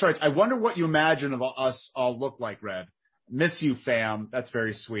 S writes, I wonder what you imagine of us all look like, Red. Miss you, fam. That's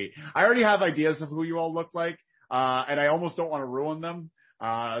very sweet. I already have ideas of who you all look like, and I almost don't want to ruin them.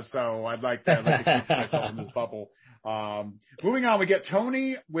 So I'd like to keep myself in this bubble. Moving on, we get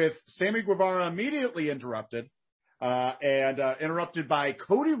Tony with Sammy Guevara immediately interrupted, and interrupted by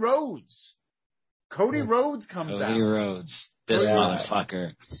Cody Rhodes. Cody Rhodes comes out. Cody Rhodes. This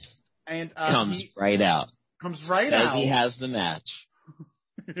motherfucker. And, comes right out. Says he has the match.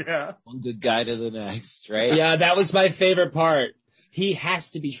 Yeah. One good guy to the next, right? Yeah, that was my favorite part. He has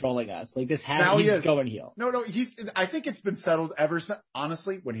to be trolling us. Like he's going heel. No, I think it's been settled ever since,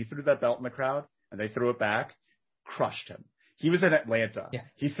 honestly, when he threw that belt in the crowd and they threw it back, crushed him. He was in Atlanta. Yeah.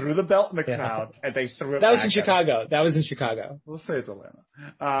 He threw the belt in the crowd and they threw it back. That was in Chicago. We'll say it's Atlanta.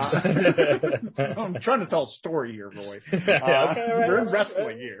 I'm trying to tell a story here, Roy. We're in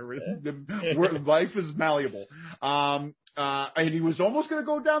wrestling here. Life is malleable. And he was almost going to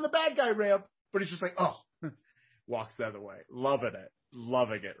go down the bad guy ramp, but he's just like, walks the other way. Loving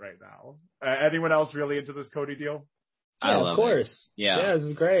it right now. Anyone else really into this Cody deal? Yeah, of course. Yeah, this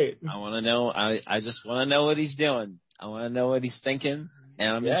is great. I want to know. I just want to know what he's doing. I want to know what he's thinking,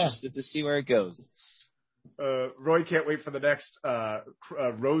 and I'm interested to see where it goes. Roy can't wait for the next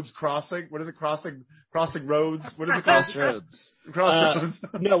Roads Crossing. What is it? Crossing Roads. What is it? Crossroads. Crossroads.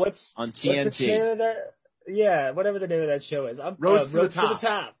 No, what's on TNT? What's the name of that? Yeah, whatever the name of that show is. Roads to the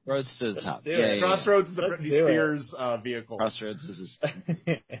Top. Roads to the Top. Crossroads is the Britney Spears vehicle. Crossroads is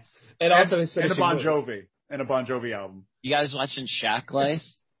and also a Bon Jovi. And a Bon Jovi album. You guys watching Shack Life?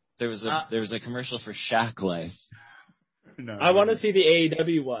 There was a commercial for Shack Life. No, I want to see the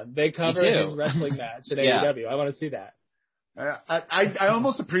AEW one. They cover his wrestling match in AEW. I want to see that. I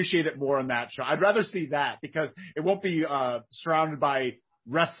almost appreciate it more on that show. I'd rather see that because it won't be surrounded by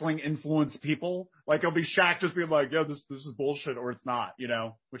wrestling influenced people. Like it'll be Shaq just being like, "Yo, this is bullshit," or it's not,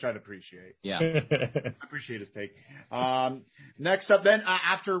 which I'd appreciate. Yeah, I appreciate his take. Next up, then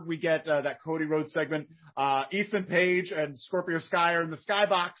after we get that Cody Rhodes segment, Ethan Page and Scorpio Sky are in the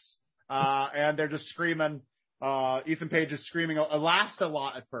Skybox, and they're just screaming. Ethan Page is screaming, laughs a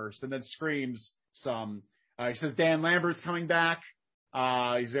lot at first, and then screams some. He says Dan Lambert's coming back.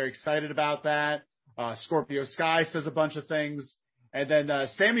 He's very excited about that. Scorpio Sky says a bunch of things. And then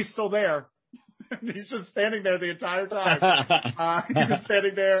Sammy's still there. He's just standing there the entire time. He was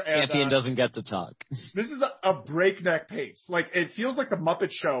standing there. And Champion doesn't get to talk. This is a breakneck pace. Like, it feels like the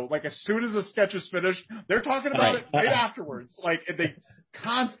Muppet Show. Like, as soon as the sketch is finished, they're talking about it right afterwards. Like, the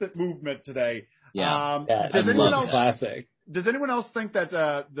constant movement today. Yeah. Does anyone else think that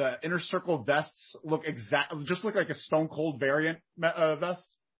the Inner Circle vests look just look like a Stone Cold variant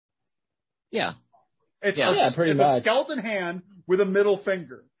vest? Yeah. It's pretty much. A skeleton hand with a middle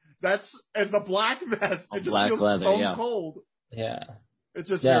finger. It's a black vest. It just black feels leather, Stone Cold. Yeah. It's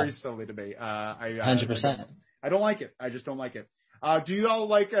just very silly to me. 100%. I don't like it. I just don't like it. Do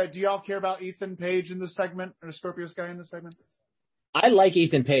y'all care about Ethan Page in this segment or Scorpio Sky in this segment? I like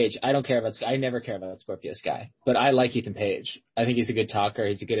Ethan Page. I never care about Scorpio Sky, but I like Ethan Page. I think he's a good talker.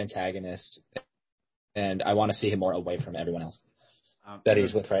 He's a good antagonist, and I want to see him more away from everyone else that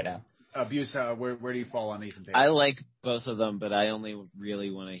he's with right now. Abuse, where do you fall on Ethan Page? I like both of them, but I only really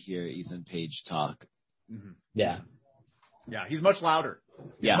want to hear Ethan Page talk. Mm-hmm. Yeah. Yeah, he's much louder.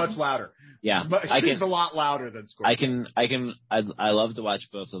 Much louder. Yeah. He's a lot louder than Scorpio. I love to watch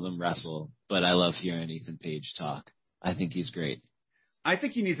both of them wrestle, but I love hearing Ethan Page talk. I think he's great. I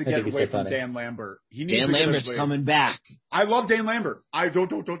think he needs to get away from Dan Lambert. Dan Lambert's coming back. I love Dan Lambert.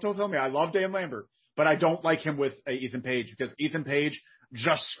 Don't tell me. I love Dan Lambert, but I don't like him with Ethan Page because Ethan Page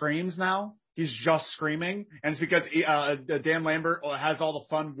just screams now. He's just screaming, and it's because Dan Lambert has all the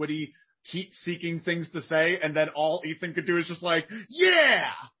fun, witty, heat-seeking things to say, and then all Ethan could do is just like,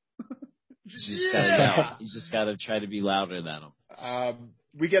 yeah. He's just got to try to be louder than him.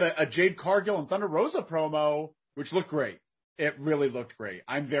 We get a Jade Cargill and Thunder Rosa promo, which looked great. It really looked great.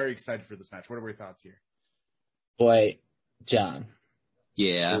 I'm very excited for this match. What are your thoughts here? Boy, John.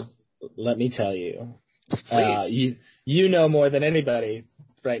 Yeah. Let me tell you. Please. You know more than anybody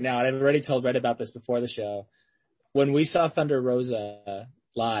right now. And I've already told Red about this before the show. When we saw Thunder Rosa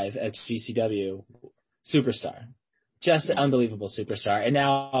live at GCW, superstar. Just an unbelievable superstar. And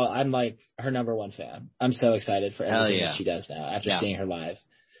now I'm like her number one fan. I'm so excited for everything that she does now after seeing her live.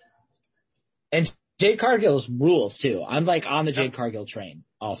 And Jade Cargill's rules too. I'm like on the Jade Cargill train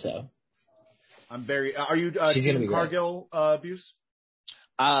also. I'm very, are you, She's gonna be Cargill, Buse?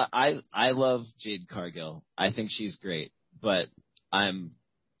 I love Jade Cargill. I think she's great, but I'm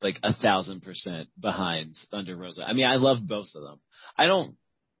like 1,000% behind Thunder Rosa. I mean, I love both of them. I don't,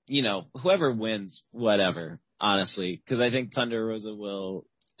 whoever wins, whatever, honestly, because I think Thunder Rosa will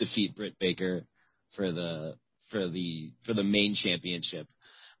defeat Britt Baker for the main championship.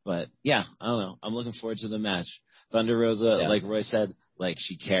 But yeah, I don't know. I'm looking forward to the match. Thunder Rosa, like Roy said, like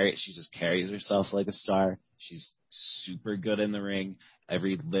she just carries herself like a star. She's super good in the ring.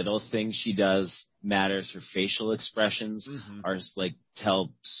 Every little thing she does matters. Her facial expressions are like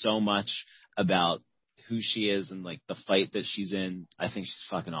tell so much about who she is and like the fight that she's in. I think she's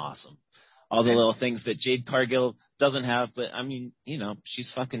fucking awesome. All the little things that Jade Cargill doesn't have, but I mean,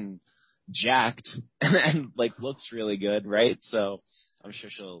 she's fucking jacked and like looks really good, right? So I'm sure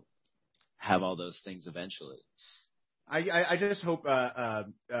she'll have all those things eventually. I just hope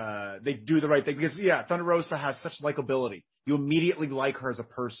they do the right thing because Thunder Rosa has such likability. You immediately like her as a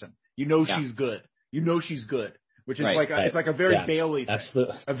person. She's good. She's good, which is it's like a very Bailey thing.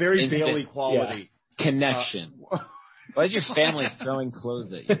 A very Bailey quality connection. Why is your family throwing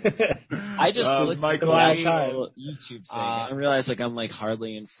clothes at you? I just looked at the YouTube thing and I realized like I'm like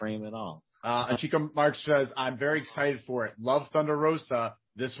hardly in frame at all. And Chico Marks says, I'm very excited for it. Love Thunder Rosa.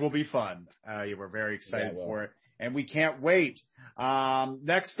 This will be fun. We're very excited for it. And we can't wait.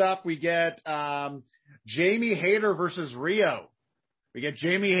 Next up, we get Jamie Hayter versus Rio.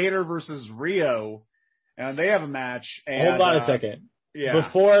 And they have a match. And, hold on a second. Yeah.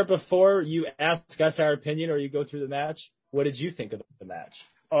 Before you ask us our opinion or you go through the match, what did you think of the match?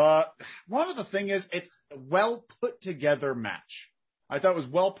 One of the thing is it's a well put together match. I thought it was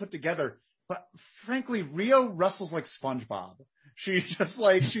well put together, but frankly, Rio wrestles like SpongeBob. She's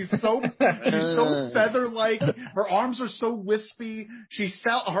so feather-like. Her arms are so wispy.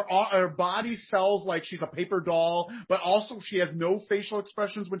 Her body sells like she's a paper doll, but also she has no facial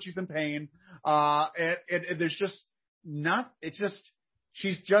expressions when she's in pain. And there's just not,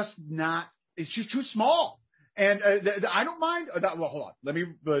 she's too small. And I don't mind. Well, hold on. Let me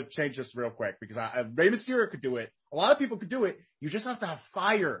change this real quick because Rey Mysterio could do it. A lot of people could do it. You just have to have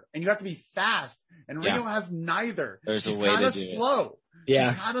fire and you have to be fast. And Rio has neither. There's a way to do slow. it.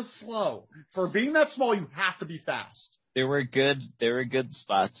 Yeah. She's kind of slow. For being that small, you have to be fast. There were good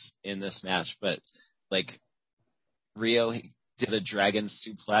spots in this match, but like Rio did a dragon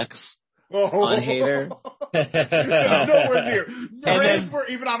suplex on Hayter. Nowhere near. Her hands were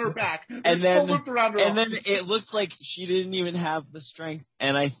even on her back. Still looked around her. And then it looked like she didn't even have the strength.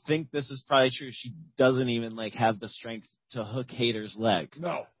 And I think this is probably true. She doesn't even like have the strength to hook Hayter's leg.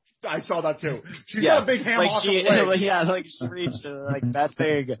 No, I saw that too. She's got a big ham off her leg. Yeah, like she reached like that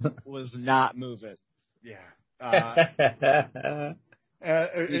thing was not moving. Yeah.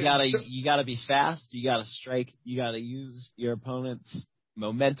 You gotta be fast. You gotta strike. You gotta use your opponent's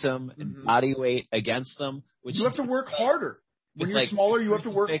momentum and body weight against them. Which you have to work harder. When you're smaller, you have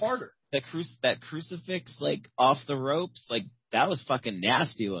to work harder. That crucifix, like off the ropes, like that was fucking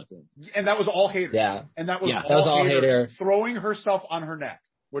nasty looking. And that was all Hayter. Yeah. And that was all Hayter throwing herself on her neck.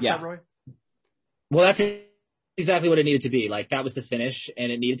 What's that, Roy? Well, that's exactly what it needed to be. Like that was the finish,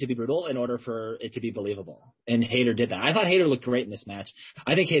 and it needed to be brutal in order for it to be believable. And Hayter did that. I thought Hayter looked great in this match.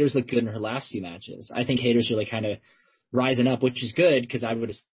 I think Hayter's looked good in her last few matches. I think Hayter's really kind of rising up, which is good because I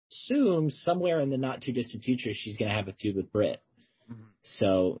would assume somewhere in the not too distant future she's going to have a feud with Britt.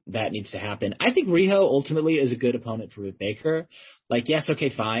 So that needs to happen. I think Riho ultimately is a good opponent for Britt Baker. Like, yes, okay,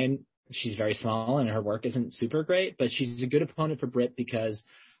 fine. She's very small and her work isn't super great, but she's a good opponent for Britt because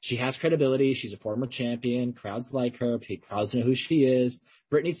she has credibility. She's a former champion. Crowds like her. Crowds know who she is.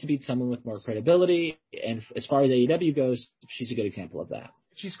 Britt needs to beat someone with more credibility. And as far as AEW goes, she's a good example of that.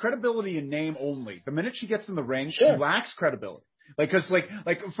 She's credibility in name only. The minute she gets in the ring, she lacks credibility. Cause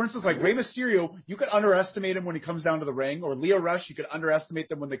for instance, like Rey Mysterio, you could underestimate him when he comes down to the ring, or Lio Rush, you could underestimate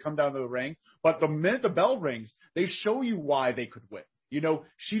them when they come down to the ring. But the minute the bell rings, they show you why they could win.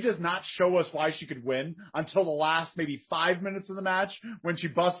 She does not show us why she could win until the last maybe 5 minutes of the match when she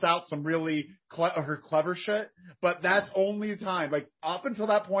busts out some really her clever shit. But that's only the time. Like up until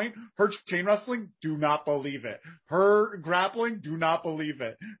that point, her chain wrestling, do not believe it. Her grappling, do not believe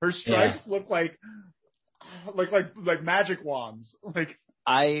it. Her strikes look like magic wands. Like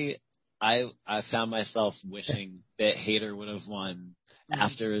I I found myself wishing that Hayter would have won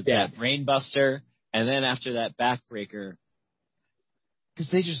after that brainbuster and then after that backbreaker, because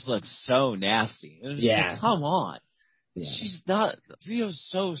they just look so nasty. And it's like, come on. Yeah. She's not, Rio's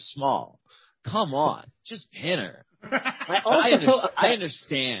so small. Come on. Just pin her. I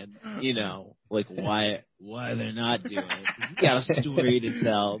understand, like why they're not doing it. We got a story to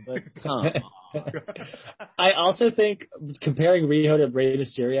tell, but come on. I also think comparing Riho to Rey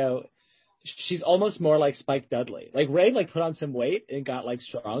Mysterio, she's almost more like Spike Dudley. Like Rey put on some weight and got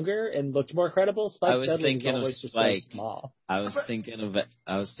stronger and looked more credible. Spike Dudley was always just so small. I was thinking of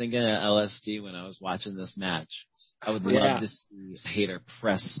LSD when I was watching this match. I would love to see Hayter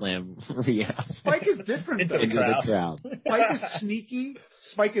press slam Rhea. Spike is different into the crowd. Spike is sneaky.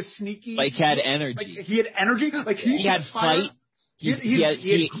 Spike had energy. He had energy. He had fight. He had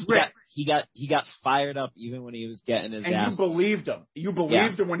grit. He got fired up even when he was getting his ass. And you believed him. You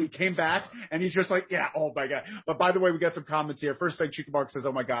believed him when he came back, and he's just like, oh my God. But by the way, we got some comments here. First thing, Chica Mark says,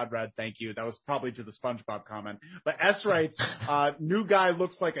 "Oh my God, Red, thank you." That was probably to the SpongeBob comment. But S writes, "New guy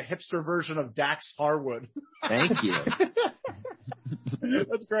looks like a hipster version of Dax Harwood." Thank you.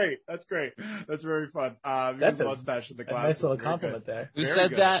 That's great. That's very fun. That's a mustache in the glass. Nice little compliment there. Who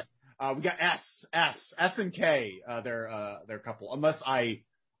said that? We got S and K. They're a couple. Unless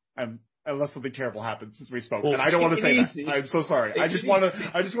something terrible happens since we spoke, and I don't want to say that. I'm so sorry. I just want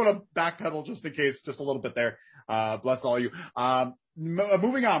to backpedal just in case, just a little bit there. Bless all you.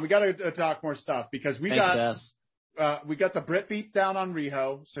 Moving on, we got to talk more stuff because we got the Brit beat down on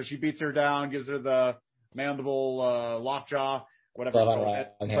Riho, so she beats her down, gives her the mandible lockjaw, whatever it's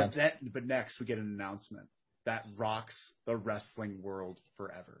called. But next we get an announcement that rocks the wrestling world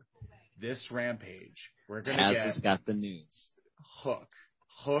forever. This Rampage, we're gonna Taz has got the news.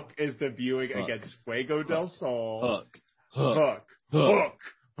 Hook is debuting against Fuego del Sol. Hook.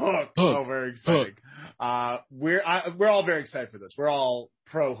 Oh, very exciting. We're all very excited for this. We're all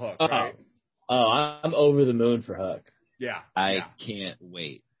pro Hook, right? I'm over the moon for Hook. Yeah. I can't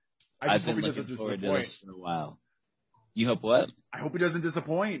wait. I've been looking forward to this for a while. You hope what? I hope he doesn't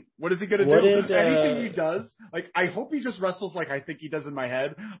disappoint. What is he going to do? Anything he does, I hope he just wrestles like I think he does in my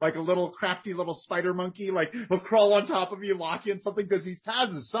head, like a little crafty little spider monkey, he'll crawl on top of you, lock you in something because he's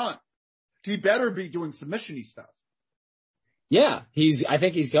Taz's son. He better be doing submission-y stuff. Yeah, I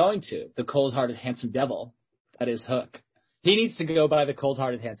think he's going to. The cold-hearted handsome devil. That is Hook. He needs to go by the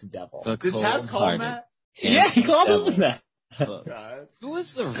cold-hearted handsome devil. Did Taz call him that? Yeah, he called him that. Who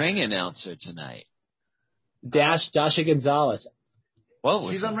was the ring announcer tonight? Dasha Gonzalez.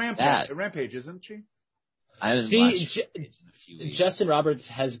 She's on Rampage, isn't she? I haven't watched Justin Roberts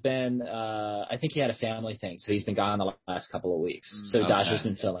has been, I think he had a family thing, so he's been gone the last couple of weeks. So Dasha's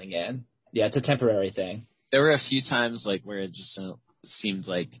been filling in. Yeah, it's a temporary thing. There were a few times where it just seemed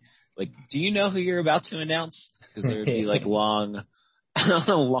like, do you know who you're about to announce? Because there would be long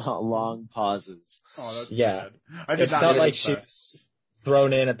pauses. Oh, that's bad. It felt like she was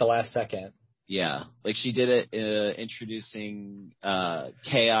thrown in at the last second. Yeah, she did it introducing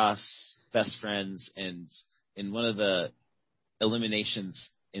Chaos, Best Friends, and in one of the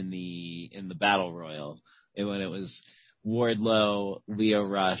eliminations in the Battle Royal, when it was Wardlow, Lio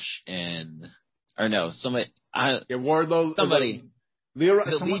Rush, Wardlow, somebody. Leo,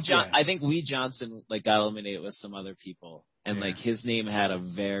 I think Lee Johnson got eliminated with some other people, and his name had a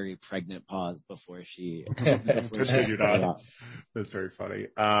very pregnant pause before she. Continued on. That's very funny.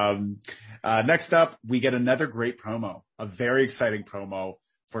 Next up, we get another great promo, a very exciting promo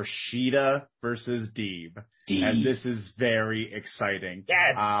for Shida versus Deeb. And this is very exciting.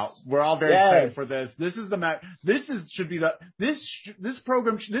 Yes. We're all very excited for this. This is the match. This should be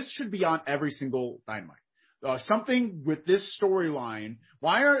on every single Dynamite. Something with this storyline.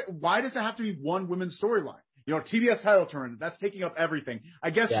 Why does it have to be one women's storyline? TBS title tournament, that's taking up everything. I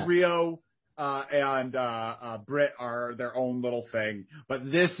guess Rio and Britt are their own little thing,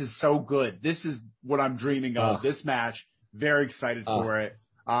 but this is so good. This is what I'm dreaming of. This match, very excited for it.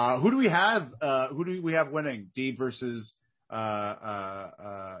 Who do we have? Who do we have winning? Deeb versus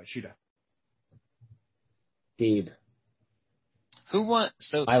Shida. Deeb. Who won?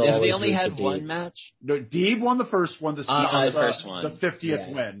 So they only had one match? No, Deeb won the first one. The first one. The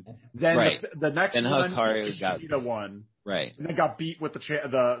 50th win. Then the next one, Shida won. Right. And then got beat with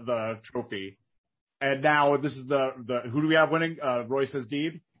the trophy. And now this is the who do we have winning? Roy says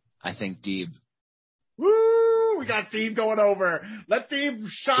Deeb. I think Deeb. Woo! We got Deeb going over. Let Deeb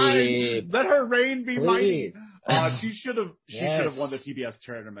shine. Deeb. Let her reign be mighty. She should have won the TBS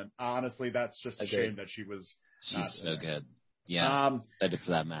tournament. Honestly, that's just a shame that she was. She's so good. Yeah, excited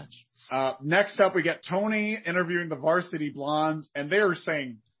for that match. Next up, we get Tony interviewing the Varsity Blondes, and they're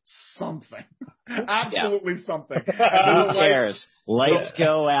saying something. Absolutely something. Who cares? Lights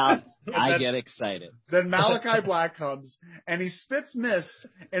go out. I get excited. Then Malachi Black comes and he spits mist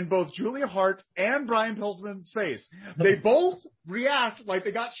in both Julia Hart and Brian Pillman's face. They both react like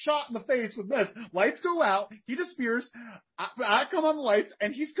they got shot in the face with mist. Lights go out. He disappears. I come on the lights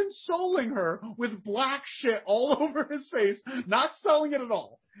and he's consoling her with black shit all over his face, not selling it at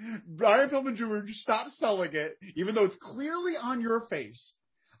all. Brian Pillman Jr. just stop selling it, even though it's clearly on your face.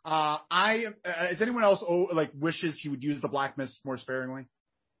 Is anyone else wishes he would use the black mist more sparingly?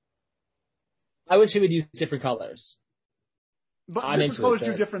 I wish he would use different colors. But different colors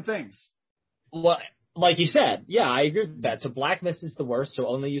do different things. Well, like you said, yeah, I agree with that. So black mist is the worst, so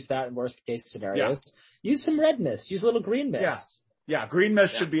only use that in worst case scenarios. Yeah. Use some red mist. Use a little green mist. Yeah, green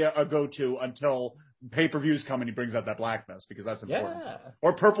mist should be a go-to until pay-per-views come and he brings out that black mist because that's important. Yeah.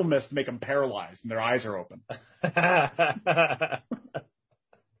 Or purple mist to make them paralyzed and their eyes are open.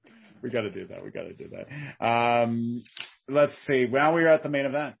 We got to do that. Let's see. Now we're at the main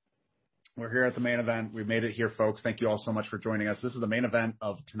event. We're here at the main event. We made it here, folks. Thank you all so much for joining us. This is the main event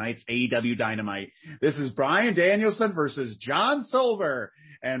of tonight's AEW Dynamite. This is Bryan Danielson versus John Silver.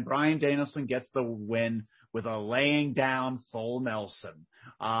 And Bryan Danielson gets the win with a laying down full Nelson.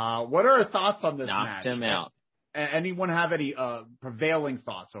 What are our thoughts on this match? Knocked him out. Anyone have any prevailing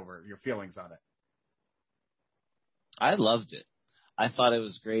thoughts over your feelings on it? I loved it. I thought it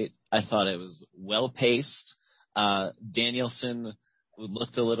was great. I thought it was well paced. Danielson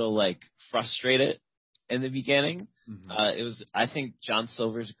looked a little frustrated in the beginning. Mm-hmm. I think John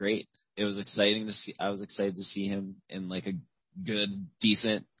Silver's great. It was exciting to see. I was excited to see him in a good,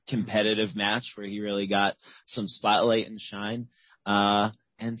 decent, competitive match where he really got some spotlight and shine.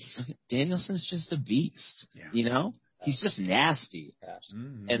 And Danielson's just a beast, you know? He's just nasty.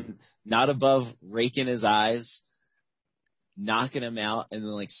 Mm-hmm. And not above raking his eyes, knocking him out, and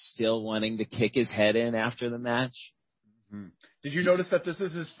then still wanting to kick his head in after the match. Mm-hmm. Did you notice that this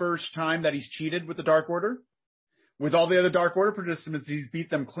is his first time that he's cheated with the Dark Order? With all the other Dark Order participants, he's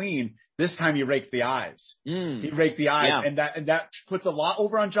beat them clean. This time he raked the eyes. He raked the eyes, and that puts a lot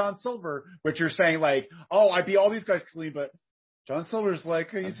over on John Silver, which you're saying I beat all these guys clean, but John Silver's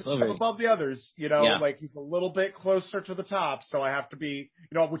he's a step above the others, he's a little bit closer to the top, so I have to be,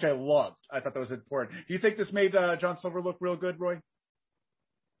 which I loved. I thought that was important. Do you think this made John Silver look real good, Roy?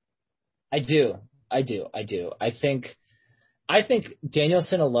 I do. I think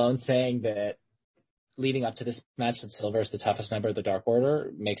Danielson alone saying that leading up to this match that Silver is the toughest member of the Dark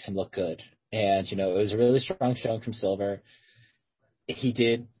Order makes him look good. And, it was a really strong showing from Silver. He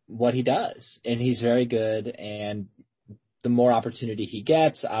did what he does, and he's very good. And the more opportunity he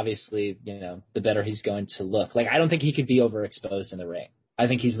gets, obviously, the better he's going to look. I don't think he could be overexposed in the ring. I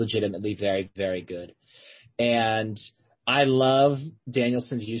think he's legitimately very, very good. And I love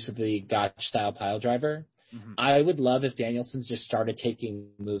Danielson's use of the Gotch-style pile driver. Mm-hmm. I would love if Danielson's just started taking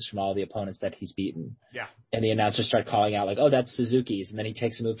moves from all the opponents that he's beaten. Yeah. And the announcers start calling out that's Suzuki's. And then he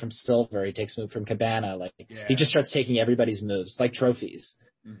takes a move from Silver. He takes a move from Cabana. He just starts taking everybody's moves like trophies.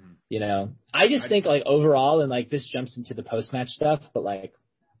 Mm-hmm. I just think overall, and this jumps into the post-match stuff, but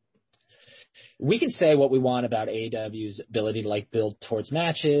we can say what we want about AEW's ability to build towards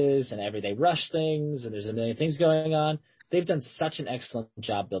matches and everyday rush things, and there's a million things going on. They've done such an excellent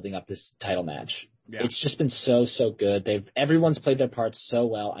job building up this title match. Yeah. It's just been so good. Everyone's played their parts so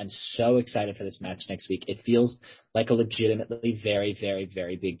well. I'm so excited for this match next week. It feels like a legitimately very, very,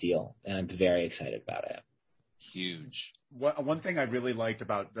 very big deal, and I'm very excited about it. Huge. One thing I really liked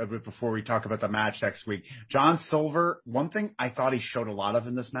about, before we talk about the match next week, John Silver, one thing I thought he showed a lot of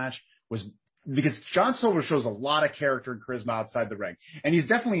in this match was, because John Silver shows a lot of character and charisma outside the ring, and he's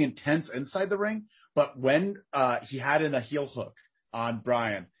definitely intense inside the ring, but when he had in a heel hook on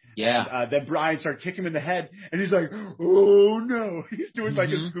Bryan, and then Bryan started kicking him in the head, and he's like, oh no, he's doing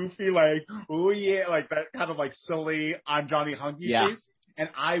his goofy, oh yeah, that kind of silly I'm Johnny Hungy face. And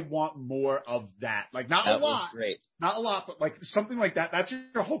I want more of that. Not a lot. Was great. Not a lot, but something like that. That's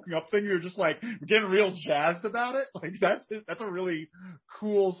your hulking up thing. You're just getting real jazzed about it. That's a really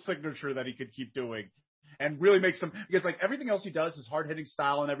cool signature that he could keep doing. And really makes him, because everything else he does, his hard hitting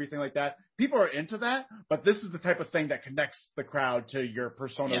style and everything like that, people are into that, but this is the type of thing that connects the crowd to your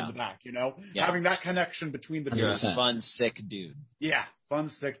persona in the back, having that connection between the two. You're a fun, sick dude. Yeah. Fun,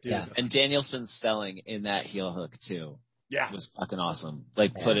 sick dude. Yeah. And Danielson's selling in that heel hook too. Yeah. It was fucking awesome.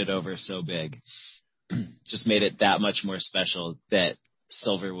 Put it over so big. Just made it that much more special that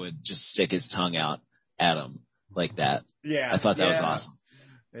Silver would just stick his tongue out at him like that. Yeah. I thought that was awesome.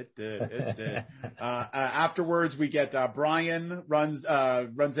 It did. Afterwards, we get Bryan runs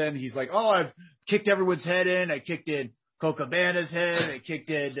in. He's like, I've kicked everyone's head in. I kicked in Colt Cabana's head. I kicked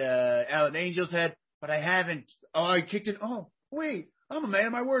in Alan Angel's head, but I haven't. Oh, I kicked in. Oh, wait, I'm a man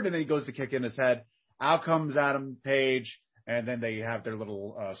of my word. And then he goes to kick in his head. Out comes Adam Page, and then they have their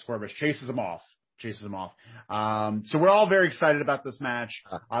little skirmish. Chases him off. So we're all very excited about this match.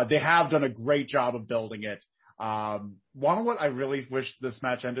 They have done a great job of building it. What I really wish this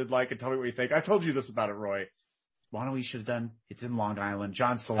match ended like, and tell me what you think. I told you this about it, Roy. What we should have done, it's in Long Island.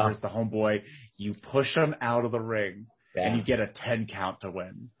 John Silver is the homeboy. You push him out of the ring, and you get a 10 count to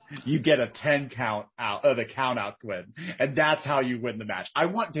win. You get a 10 count out, the count out to win. And that's how you win the match. I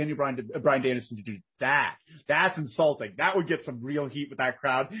want Bryan Danielson to do that. That's insulting. That would get some real heat with that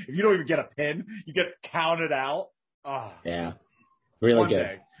crowd. If you don't even get a pin, you get counted out. Oh. Yeah. Really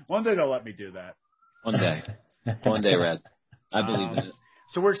good. One day they'll let me do that. One day, Red. I believe in it.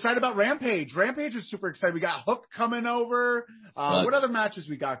 So we're excited about Rampage. Rampage is super excited. We got Hook coming over. What other matches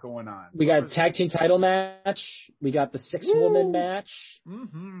we got going on? We got a tag team title match. We got the 6-woman match.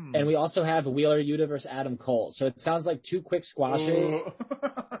 Mm-hmm. And we also have Wheeler Yuta versus Adam Cole. So it sounds like 2 quick squashes.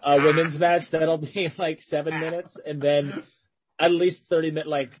 A women's match that'll be like 7 minutes. And then at least 20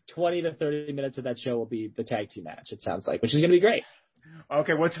 to 30 minutes of that show will be the tag team match, it sounds like, which is going to be great.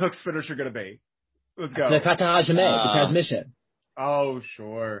 Okay, what's Hook's finisher going to be? Let's go. The Kata Hajime, the transmission. Oh,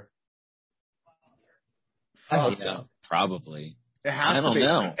 sure. I hope so. Probably. It has I don't to be.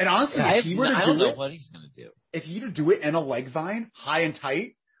 know. And honestly, I don't know it, what he's going to do. If he to do it in a leg vine, high and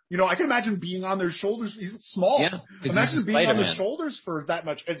tight, I can imagine being on their shoulders. He's small. Yeah, imagine being on the shoulders for that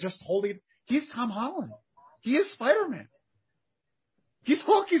much and just holding. He's Tom Holland. He is Spider-Man. He's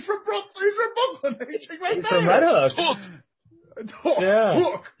Hook. He's from Brooklyn. He's from Red Hook. Hook. Yeah.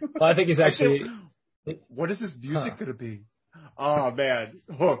 Hook. Well, I think he's actually. What is this music going to be? Oh, man.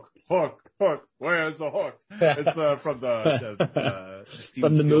 Hook. Where's the hook? It's from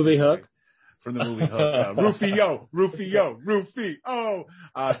from the movie Hook. From the movie Hook. Rufio. Oh,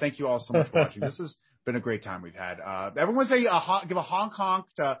 thank you all so much for watching. This has been a great time we've had. Everyone say give a honk honk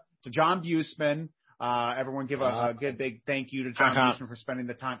to John Buseman. Everyone give a big thank you to John Buseman for spending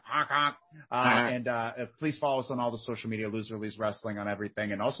the time. Honk honk. And please follow us on all the social media, Loser Leaves Wrestling on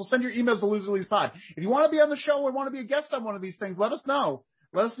everything. And also send your emails to Loser Leaves Pod. If you want to be on the show or want to be a guest on one of these things, let us know.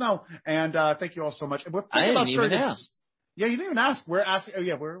 And thank you all so much. I didn't even ask. Yeah, you didn't even ask. We're asking. Oh,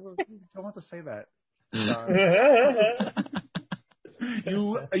 yeah, we don't want to say that.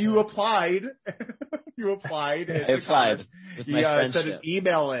 You applied. You applied. I applied. With my sent an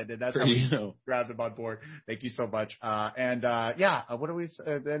email in, and that's how we you. grabbed him on board. Thank you so much. What do we?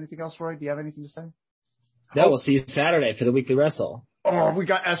 Anything else, Roy? Do you have anything to say? No, we'll see you Saturday for the Weekly Wrestle. Oh, we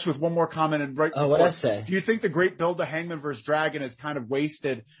got S with one more comment and right. Oh, what I say? Do you think the great build to Hangman vs. Dragon is kind of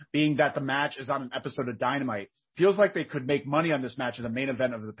wasted, being that the match is on an episode of Dynamite? Feels like they could make money on this match in the main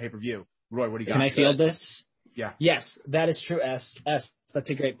event of the pay-per-view. Roy, what do you got? Can I field this? Yeah. Yes, that is true, S. That's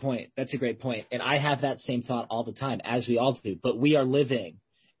a great point. And I have that same thought all the time, as we all do. But we are living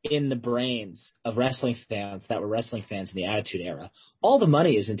in the brains of wrestling fans that were wrestling fans in the Attitude Era. All the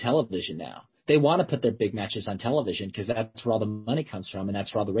money is in television now. They want to put their big matches on television because that's where all the money comes from, and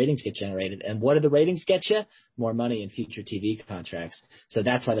that's where all the ratings get generated. And what do the ratings get you? More money in future TV contracts. So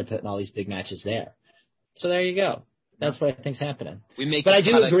that's why they're putting all these big matches there. So there you go. That's what I think's happening. But I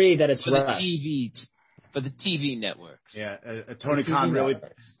do agree that it's for the TV networks. Yeah, Tony Khan really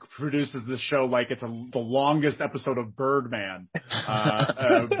produces this show like it's the longest episode of Birdman. What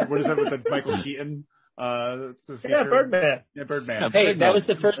is that with the Michael Keaton? Yeah, Birdman. Yeah, Birdman. Hey, that was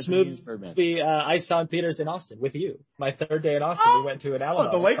the first movie I saw in theaters in Austin with you. My third day in Austin, we went to an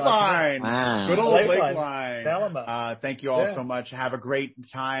Alamo. The Lake Line. Wow. Good old Lake Line. Alamo. Thank you all so much. Have a great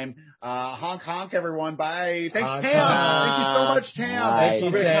time. Honk honk, everyone. Bye. Thanks, honk, Tam. honk. Thank you so much, Tam. Thank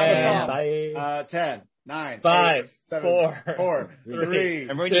you, Tam. Bye. 10, 9, 5, 8, 7, 4, 3.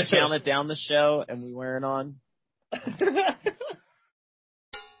 Remember when you counted down the show and we weren't on?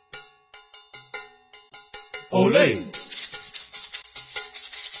 Ole!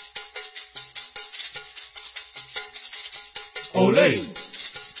 Ole!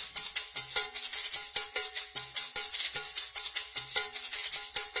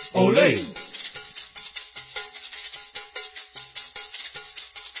 Ole!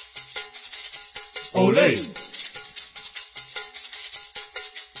 Ole!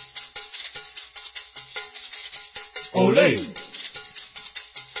 Ole!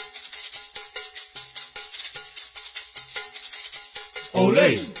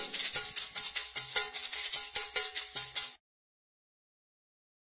 Ole!